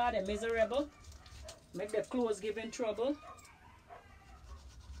it's because they're miserable, make the clothes giving trouble,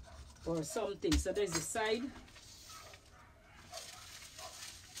 or something. So there's the side.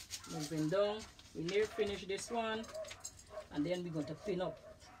 Moving down. We near finish this one. And then we're going to pin up.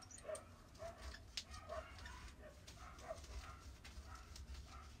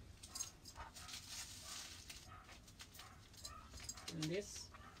 Pin this.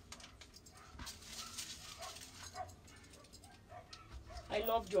 I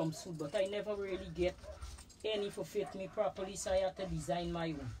love jumpsuit, but I never really get any for fit me properly, so I have to design my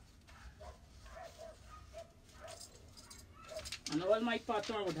own. And all my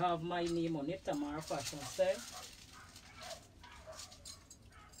pattern would have my name on it, Tamara Fashion Style.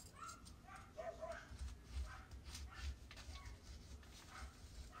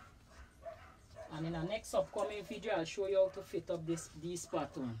 And in the next upcoming video, I'll show you how to fit up these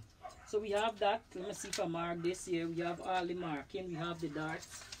pattern. So we have that. Let me see if I mark this here. We have all the marking. We have the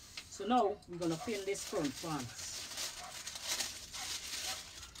darts. So now we're gonna pin this front pants.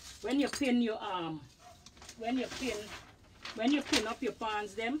 When you pin your when you pin up your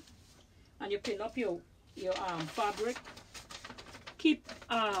pants them and you pin up your fabric, keep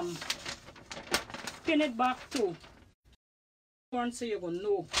pin it back to pattern so you're gonna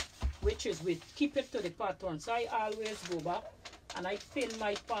know which is which. Keep it to the pattern. So I always go back and I pin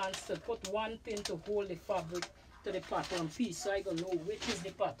my pants to put one pin to hold the fabric to the pattern piece, so I gonna know which is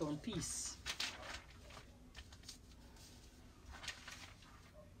the pattern piece.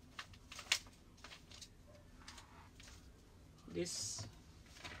 This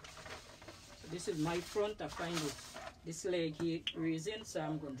is my front. I find this leg here raising, so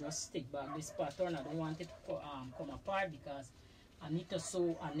I'm going to just stick back this pattern. I don't want it to come apart because I need to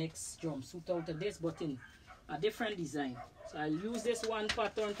sew a next jumpsuit out of this, but in a different design. So I'll use this one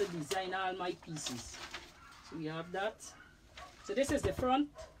pattern to design all my pieces. So we have that. So this is the front.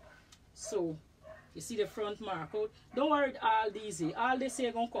 So you see the front mark out. Don't worry, all this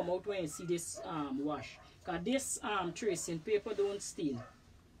here gonna come out when you see this wash. Cause this tracing paper don't stain.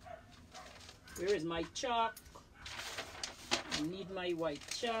 Where is my chalk? I need my white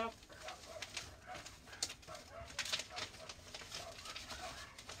chalk.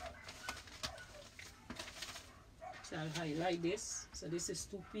 So I'll highlight this. So this is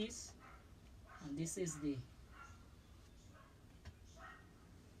 2 piece, and this is the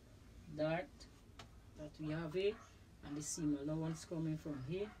dart that we have here, and the seam allowance coming from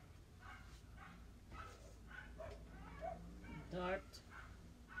here. Dart.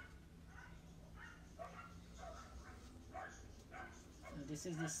 And this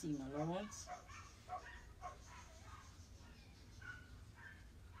is the seam allowance.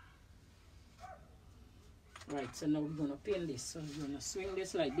 Right, so now we're going to pin this. So we're going to swing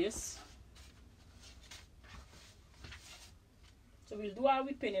this like this. So we'll do our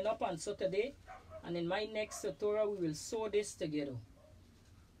pinning up on Saturday, and in my next tutorial we will sew this together.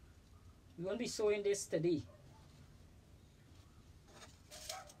 We won't be sewing this today.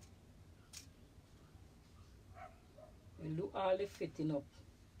 We'll do all the fitting up.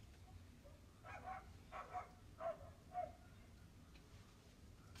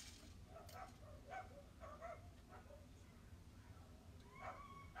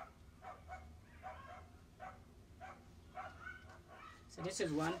 So this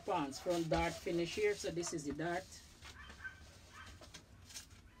is one pants front dart finish here. So this is the dart.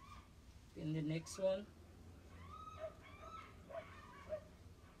 Pin the next one.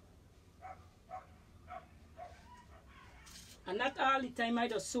 And not all the time I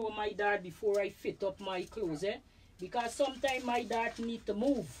just sew my dart before I fit up my clothes, because sometimes my dart need to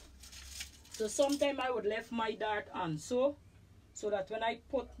move. So sometimes I would left my dart on so that when I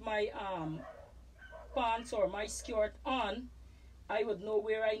put my pants or my skirt on, I would know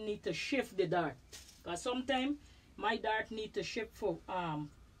where I need to shift the dart. Because sometimes my dart need to shift for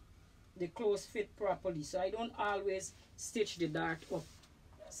the clothes fit properly. So I don't always stitch the dart up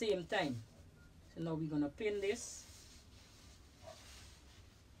same time. So now we're gonna pin this.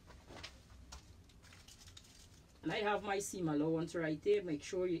 And I have my seam allowance right here. Make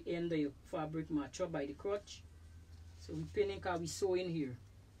sure you end the fabric match up by the crotch. So we're pinning because we sew in here.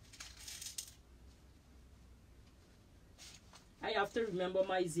 I have to remember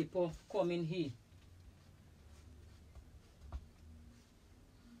my zipper coming here.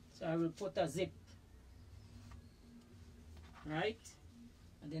 So I will put a zip. Right?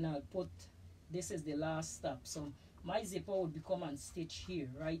 And then I'll put, this is the last step. So my zipper would become and stitch here,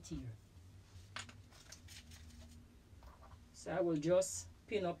 right here. So I will just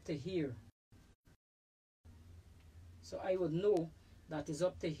pin up to here. So I would know that is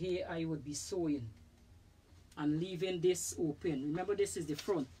up to here I would be sewing and leaving this open. Remember, this is the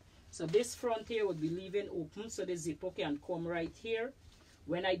front. So this front here would be leaving open so the zipper can come right here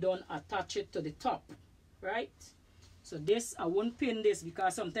when I don't attach it to the top, right? So this, I won't pin this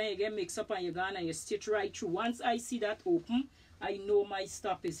because sometimes you get mixed up and you go and you stitch right through. Once I see that open, I know my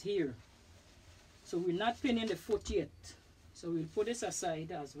stop is here. So we're not pinning the foot yet. So we'll put this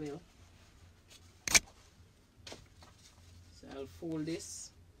aside as well. So I'll fold this.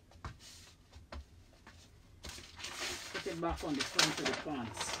 Put it back on the front of the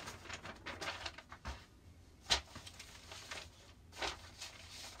pants.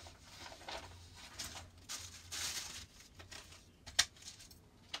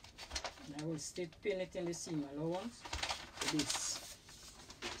 And I will still pin it in the seam allowance for this.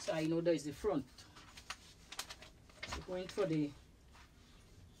 So I know that is the front. Going for the,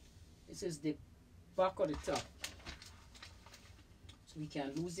 this is the back of the top, so we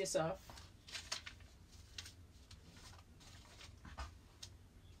can lose this off.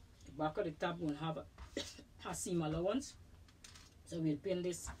 The back of the top will have a seam allowance, so we'll pin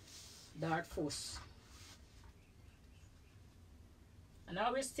this dart first. And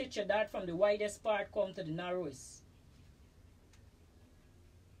I will stitch a dart from the widest part come to the narrowest.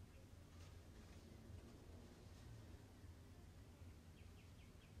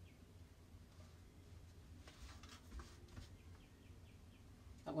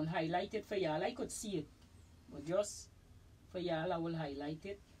 I will highlight it for y'all. I could see it, but just for y'all I will highlight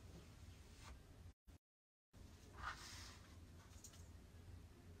it.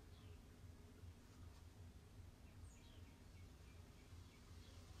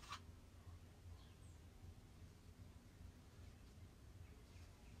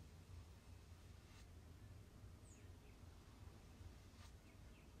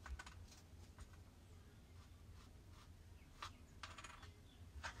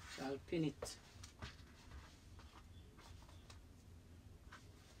 I'll pin it.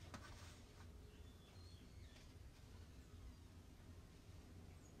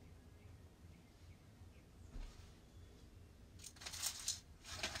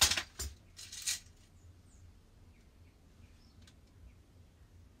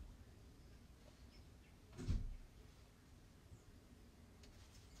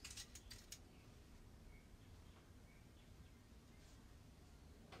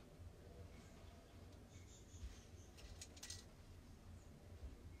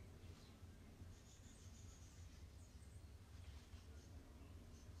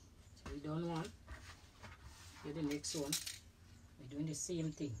 We done one. Here the next one. We're doing the same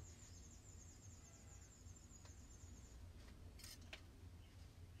thing.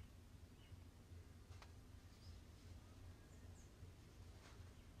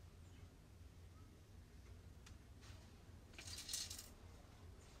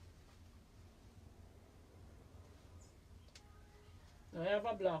 Now I have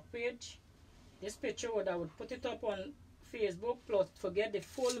a blog page. This picture I would put it up on Facebook, plus forget the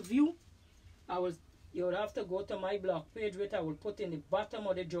full view. you will have to go to my blog page, which I will put in the bottom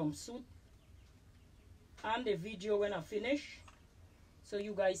of the jumpsuit and the video when I finish, so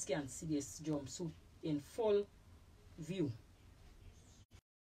you guys can see this jumpsuit in full view.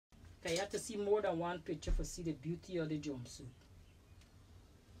 Okay, you have to see more than one picture to see the beauty of the jumpsuit.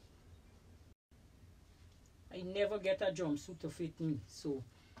 I never get a jumpsuit to fit me, so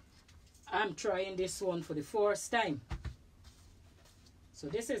I'm trying this one for the first time. So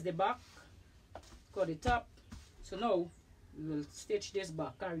this is the back, got the top. So now we will stitch this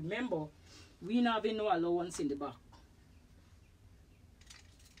back. And remember, we not having no allowance in the back.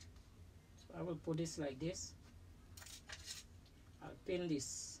 So I will put this like this. I'll pin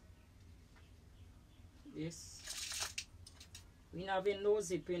this. We not having no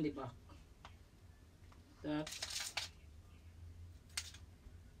zip in the back. That.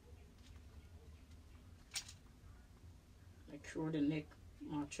 Make sure the neck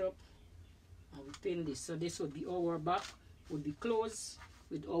match up. And we pin this. So this would be our back, would be closed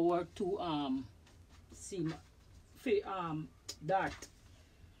with our two seam dart.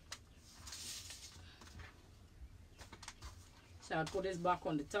 So I'll put this back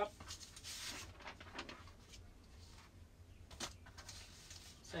on the top.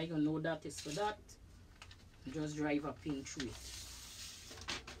 So I don't know that is for that. Just drive a pin through it.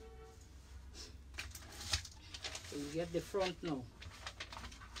 So we get the front now.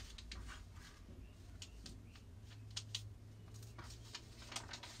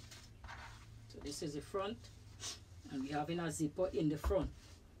 So this is the front, and we having a zipper in the front.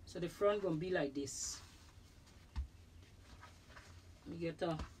 So the front gonna be like this. Let me get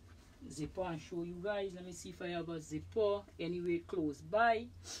a zipper and show you guys. Let me see if I have a zipper anywhere close by.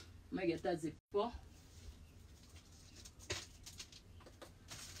 Let me get a zipper.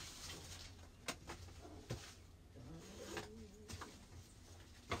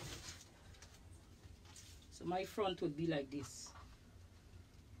 So my front would be like this.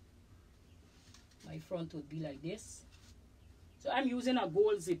 My front would be like this. So I'm using a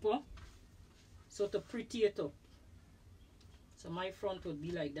gold zipper, so to pretty it up. So my front would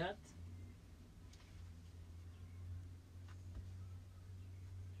be like that.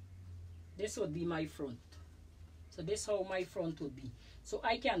 This would be my front. So this is how my front would be. So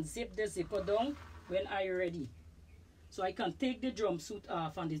I can zip the zipper down when I'm ready. So I can take the jumpsuit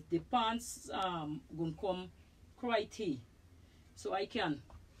off, and the pants gonna come right here. So I can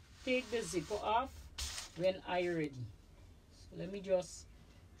take the zipper off when I'm ready. So let me just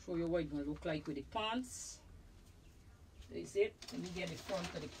show you what it's gonna look like with the pants. This is it. Let me get the front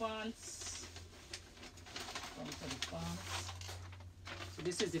of the pants. Front of the pants. So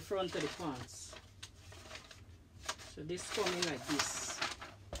this is the front of the pants. So this coming like this.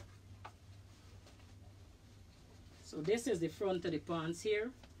 So this is the front of the pants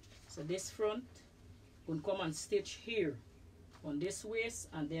here. So this front will come and stitch here on this waist,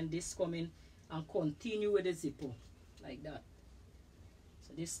 and then this coming and continue with the zipper like that.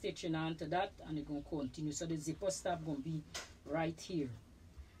 So this stitching onto that, and it's going to continue. So the zipper stop going to be right here.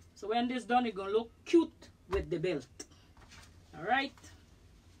 So when this done, it's going to look cute with the belt. Alright.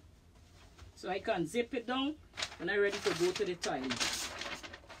 So I can zip it down when I'm ready to go to the tiling.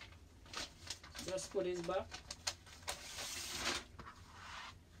 Just put this back.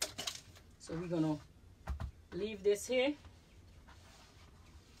 So we're going to leave this here.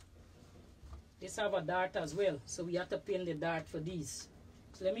 This have a dart as well, so we have to pin the dart for these.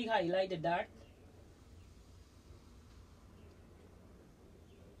 So let me highlight the dart.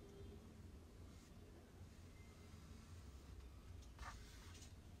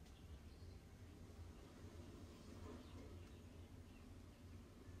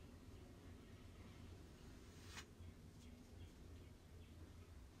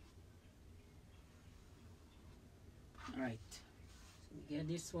 Alright, so we get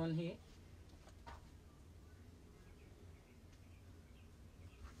this one here.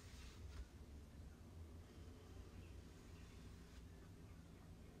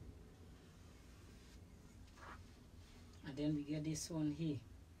 And then we get this one here.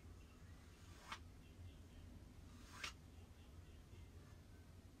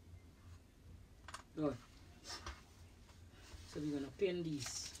 Good. So we're going to pin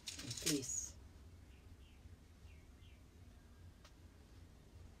these in place.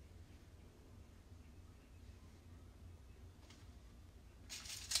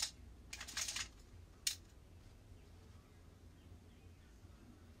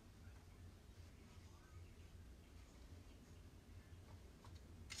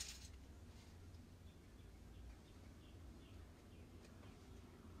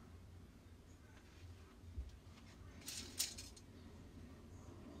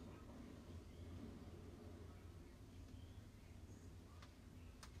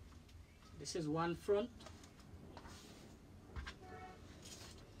 This is one front.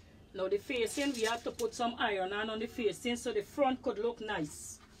 Now the facing, we have to put some iron on the facing so the front could look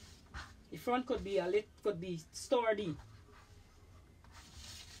nice. The front could be sturdy.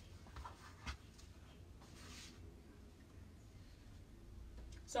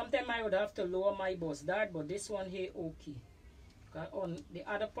 Sometimes I would have to lower my bus dart, but this one here okay. On the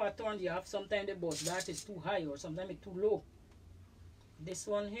other pattern, you have sometimes the bus dart is too high or sometimes it's too low. This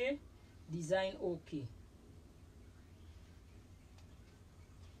one here, design okay.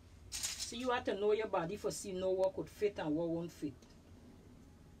 So you have to know your body for see know what could fit and what won't fit.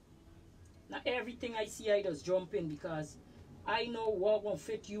 Now everything I see I just jump in because I know what won't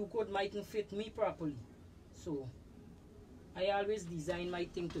fit you good mightn't fit me properly. So I always design my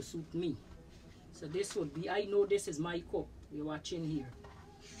thing to suit me. So this would be, I know this is my cup we're watching here.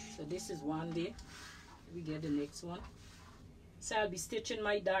 So this is one day. We get the next one. So I'll be stitching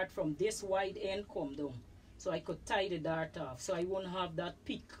my dart from this wide end come down. So I could tie the dart off so I won't have that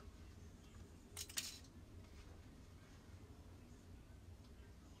peak.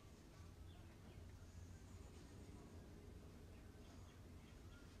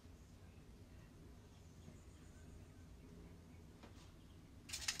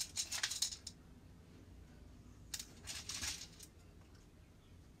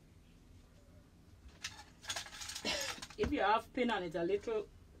 If you have pin on it a little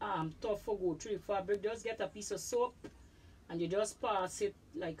tough for go through the fabric, just get a piece of soap and you just pass it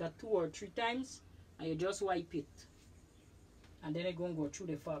like a 2 or 3 times and you just wipe it. And then it's going to go through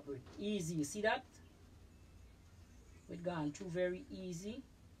the fabric. Easy, you see that? It's gone through very easy.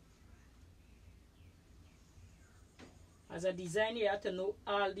 As a designer, you have to know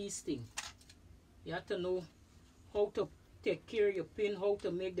all these things. You have to know how to take care of your pin, how to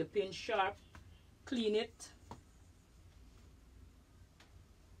make the pin sharp, clean it.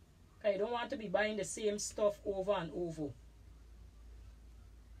 I don't want to be buying the same stuff over and over.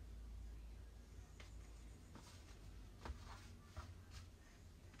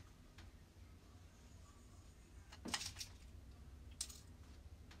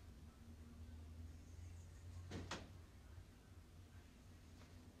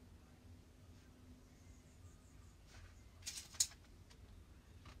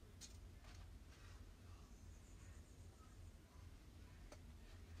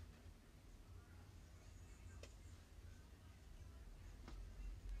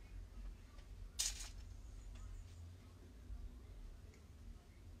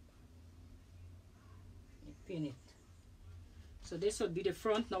 Pin it. So this would be the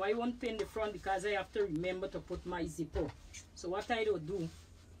front. Now I won't pin the front because I have to remember to put my zipper. So what I would do,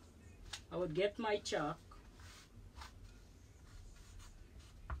 I would get my chalk.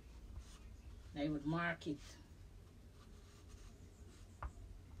 I would mark it.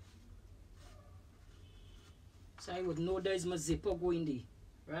 So I would know there's my zipper going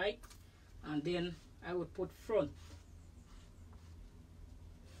there, right? And then I would put front.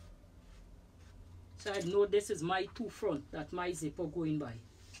 So I know this is my 2 front that my zipper going by.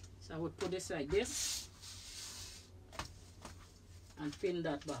 So I would put this like this and pin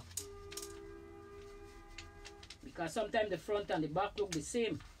that back. Because sometimes the front and the back look the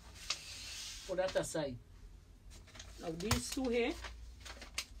same. Put that aside. Now these two here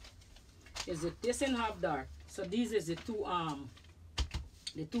is this in half dark. So these is the two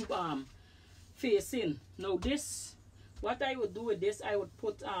facing. Now this, what I would do with this, I would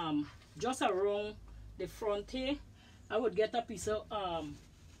put just around the front here, I would get a piece of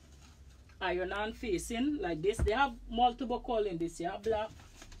iron on facing like this. They have multiple color in this. You have black,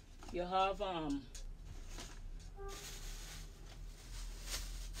 you have I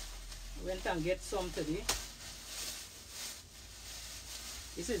went and get some today.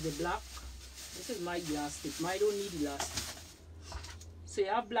 This is the black. This is my glass stick. I don't need elastic. So you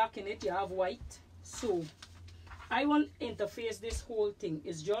have black in it, you have white. So I won't interface this whole thing.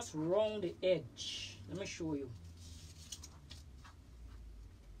 It's just round the edge. Let me show you.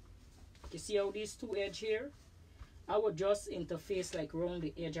 You see how these two edge here? I would just interface like round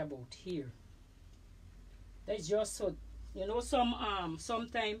the edge about here. That's just so, you know,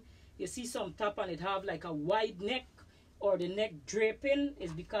 sometimes you see some top and it have like a wide neck or the neck draping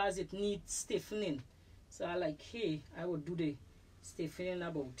is because it needs stiffening. So I like here, I would do the stiffening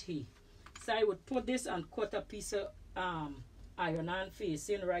about here. So I would put this and cut a piece of iron-on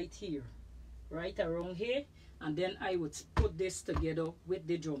facing right here, right around here, and then I would put this together with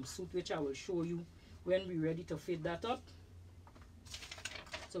the jumpsuit, which I will show you when we're ready to fit that up.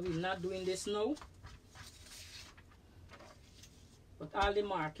 So we're not doing this now, but all the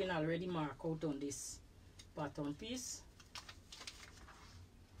marking already marked out on this pattern piece.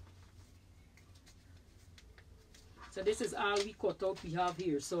 So this is all we cut out we have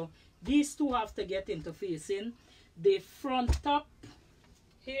here. So these two have to get interfacing. The front top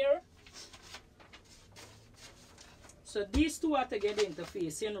here. So these two have to get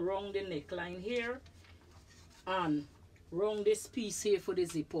interfacing around the neckline here and round this piece here for the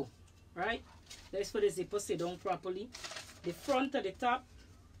zipper. Right? That's for the zipper sit down properly. The front of the top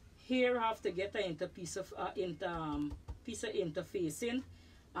here have to get a piece of interfacing,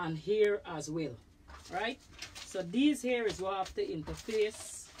 and here as well. Right? So these here is what have to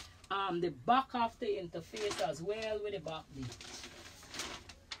interface. The back have to interface as well with the back.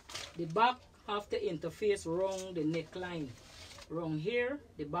 The back have to interface around the neckline. Around here,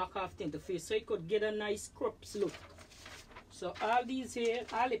 the back have to interface, so you could get a nice crops look. So all these here,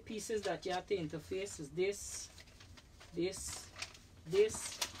 all the pieces that you have to interface is this,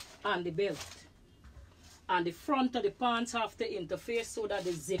 and the belt. And the front of the pants have to interface so that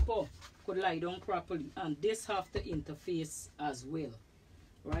the zipper could lie down properly. And this have to interface as well.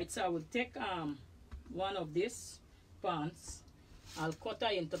 Right, so I will take one of this pants. I'll cut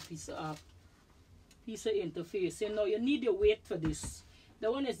a piece of interfacing. Now you need the weight for this.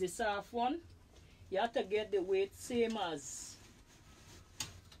 The one is the soft one. You have to get the weight same as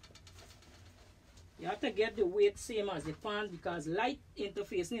the pants, because light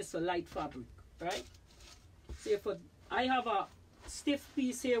interfacing is for light fabric, right? So if I have a stiff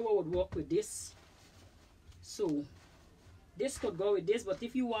piece here what would work with this. So this could go with this, but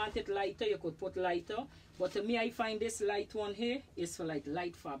if you want it lighter, you could put lighter. But to me, I find this light one here is for like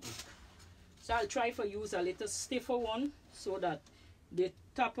light fabric. So I'll try to use a little stiffer one so that the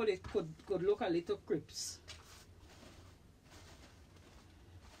top of it could look a little crisp.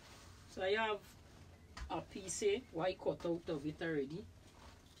 So I have a piece here, I cut out of it already.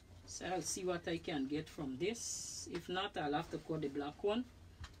 So I'll see what I can get from this. If not, I'll have to cut the black one.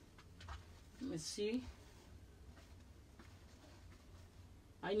 Let me see.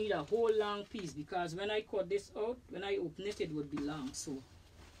 I need a whole long piece, because when I cut this out, when I open it, it would be long. So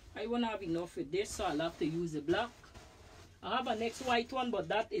I won't have enough with this, so I'll have to use the black. I have a next white one, but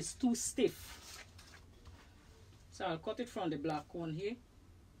that is too stiff. So I'll cut it from the black one here.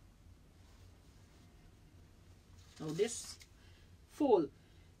 Now this fold,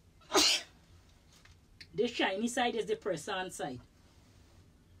 this shiny side is the press-on side.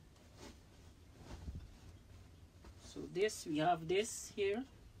 So this, we have this here.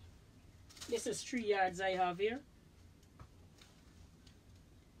 This is 3 yards I have here.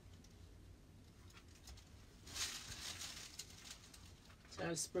 So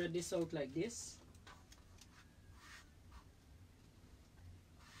I'll spread this out like this.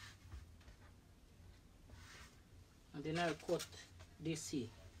 And then I'll cut this here.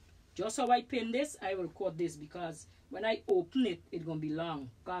 Just how I pin this, I will cut this, because when I open it, it's going to be long,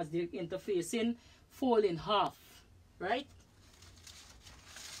 because the interfacing fold in half. Right?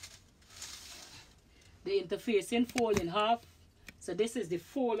 The interfacing fold in half. So this is the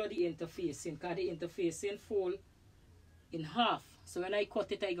fold of the interfacing, because the interfacing fold in half. So when I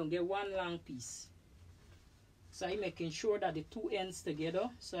cut it, I'm going to get one long piece. So I'm making sure that the two ends together,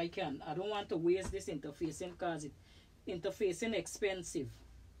 so I don't want to waste this interfacing, because interfacing expensive.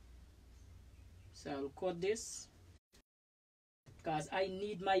 So I'll cut this, because I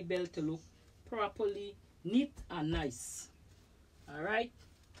need my belt to look properly neat and nice. Alright,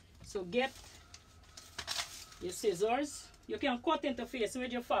 so get your scissors. You can cut interface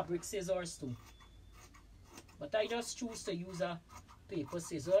with your fabric scissors too, but I just choose to use a paper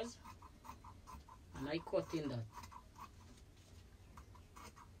scissors, and I cut in that.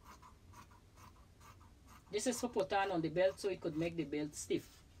 This is for put on the belt, so it could make the belt stiff.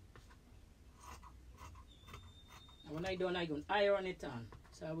 And when I done, I'm going to iron it on.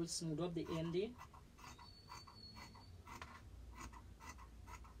 So I will smooth up the end there.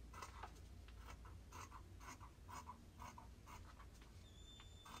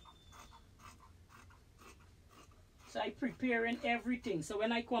 So I'm preparing everything. So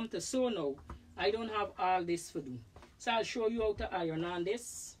when I come to sew now, I don't have all this to do. So I'll show you how to iron on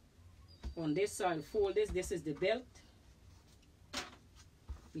this. On this, so I'll fold this. This is the belt.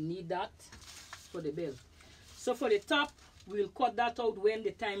 We need that for the belt. So for the top, we'll cut that out when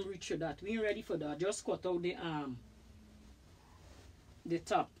the time reaches that. We ain't ready for that. Just cut out the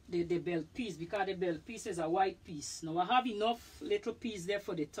top, the belt piece, because the belt piece is a white piece. Now I have enough little piece there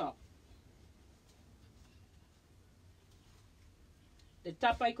for the top. The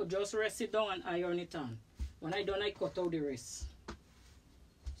top I could just rest it down and iron it on. When I done, I cut out the rest.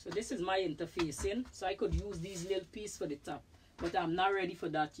 So this is my interfacing. So I could use these little pieces for the top, but I'm not ready for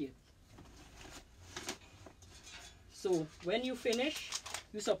that yet. So when you finish,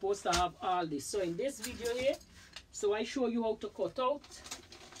 you're supposed to have all this. So in this video here, So I show you how to cut out.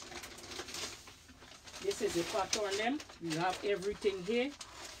 This is the pattern them. We have everything here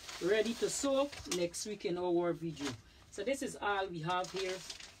ready to sew next week in our video. So this is all we have here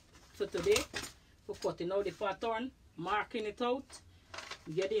for today for cutting out the pattern, marking it out,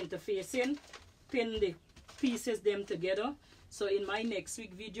 get the interfacing, pin the pieces them together. So in my next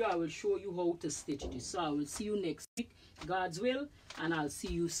week video I will show you how to stitch this. So I will see you next week, God's will, and I'll see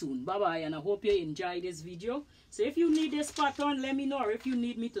you soon. Bye bye, and I hope you enjoy this video. So if you need this pattern, let me know, or if you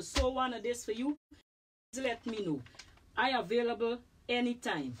need me to sew one of this for you, please let me know. I available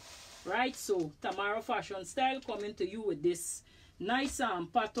anytime, right? So Tamara Fashion Style coming to you with this nice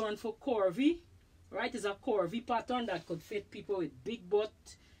pattern for curvy, right? It's a curvy pattern that could fit people with big butt,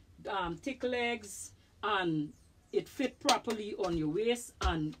 thick legs, and it fit properly on your waist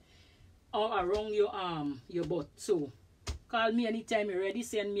and around your butt. So call me anytime you're ready.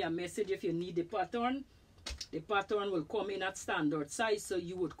 Send me a message if you need the pattern. The pattern will come in at standard size, so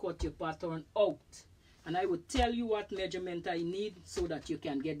you would cut your pattern out, and I would tell you what measurement I need so that you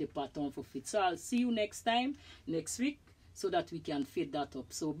can get the pattern for fit. So I'll see you next time, next week, so that we can fit that up.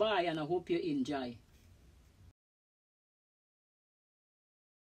 So bye, and I hope you enjoy.